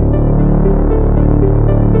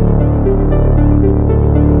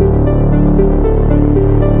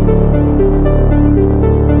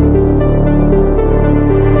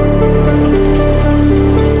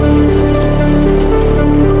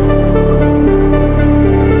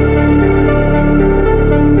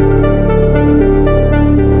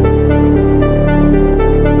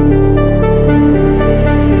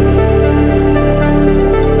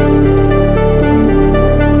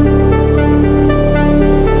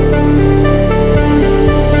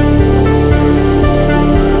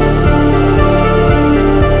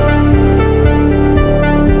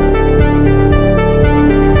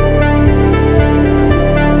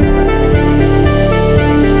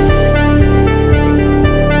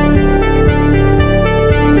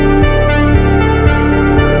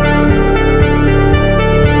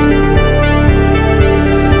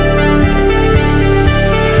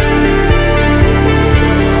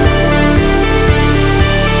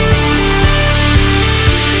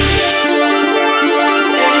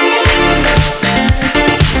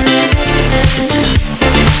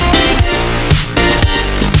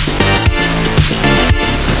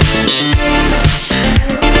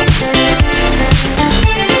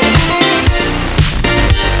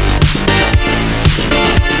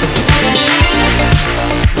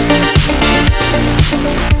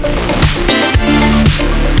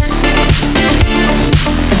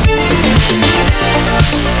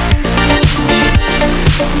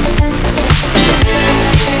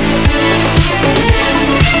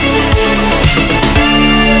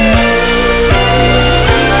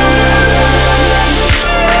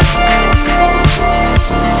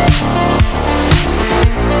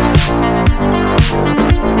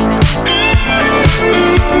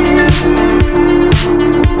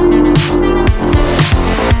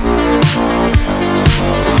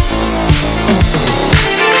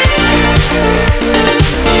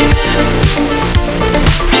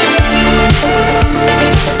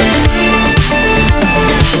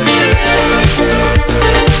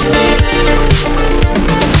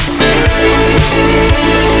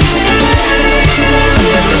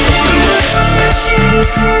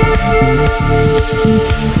 Bye.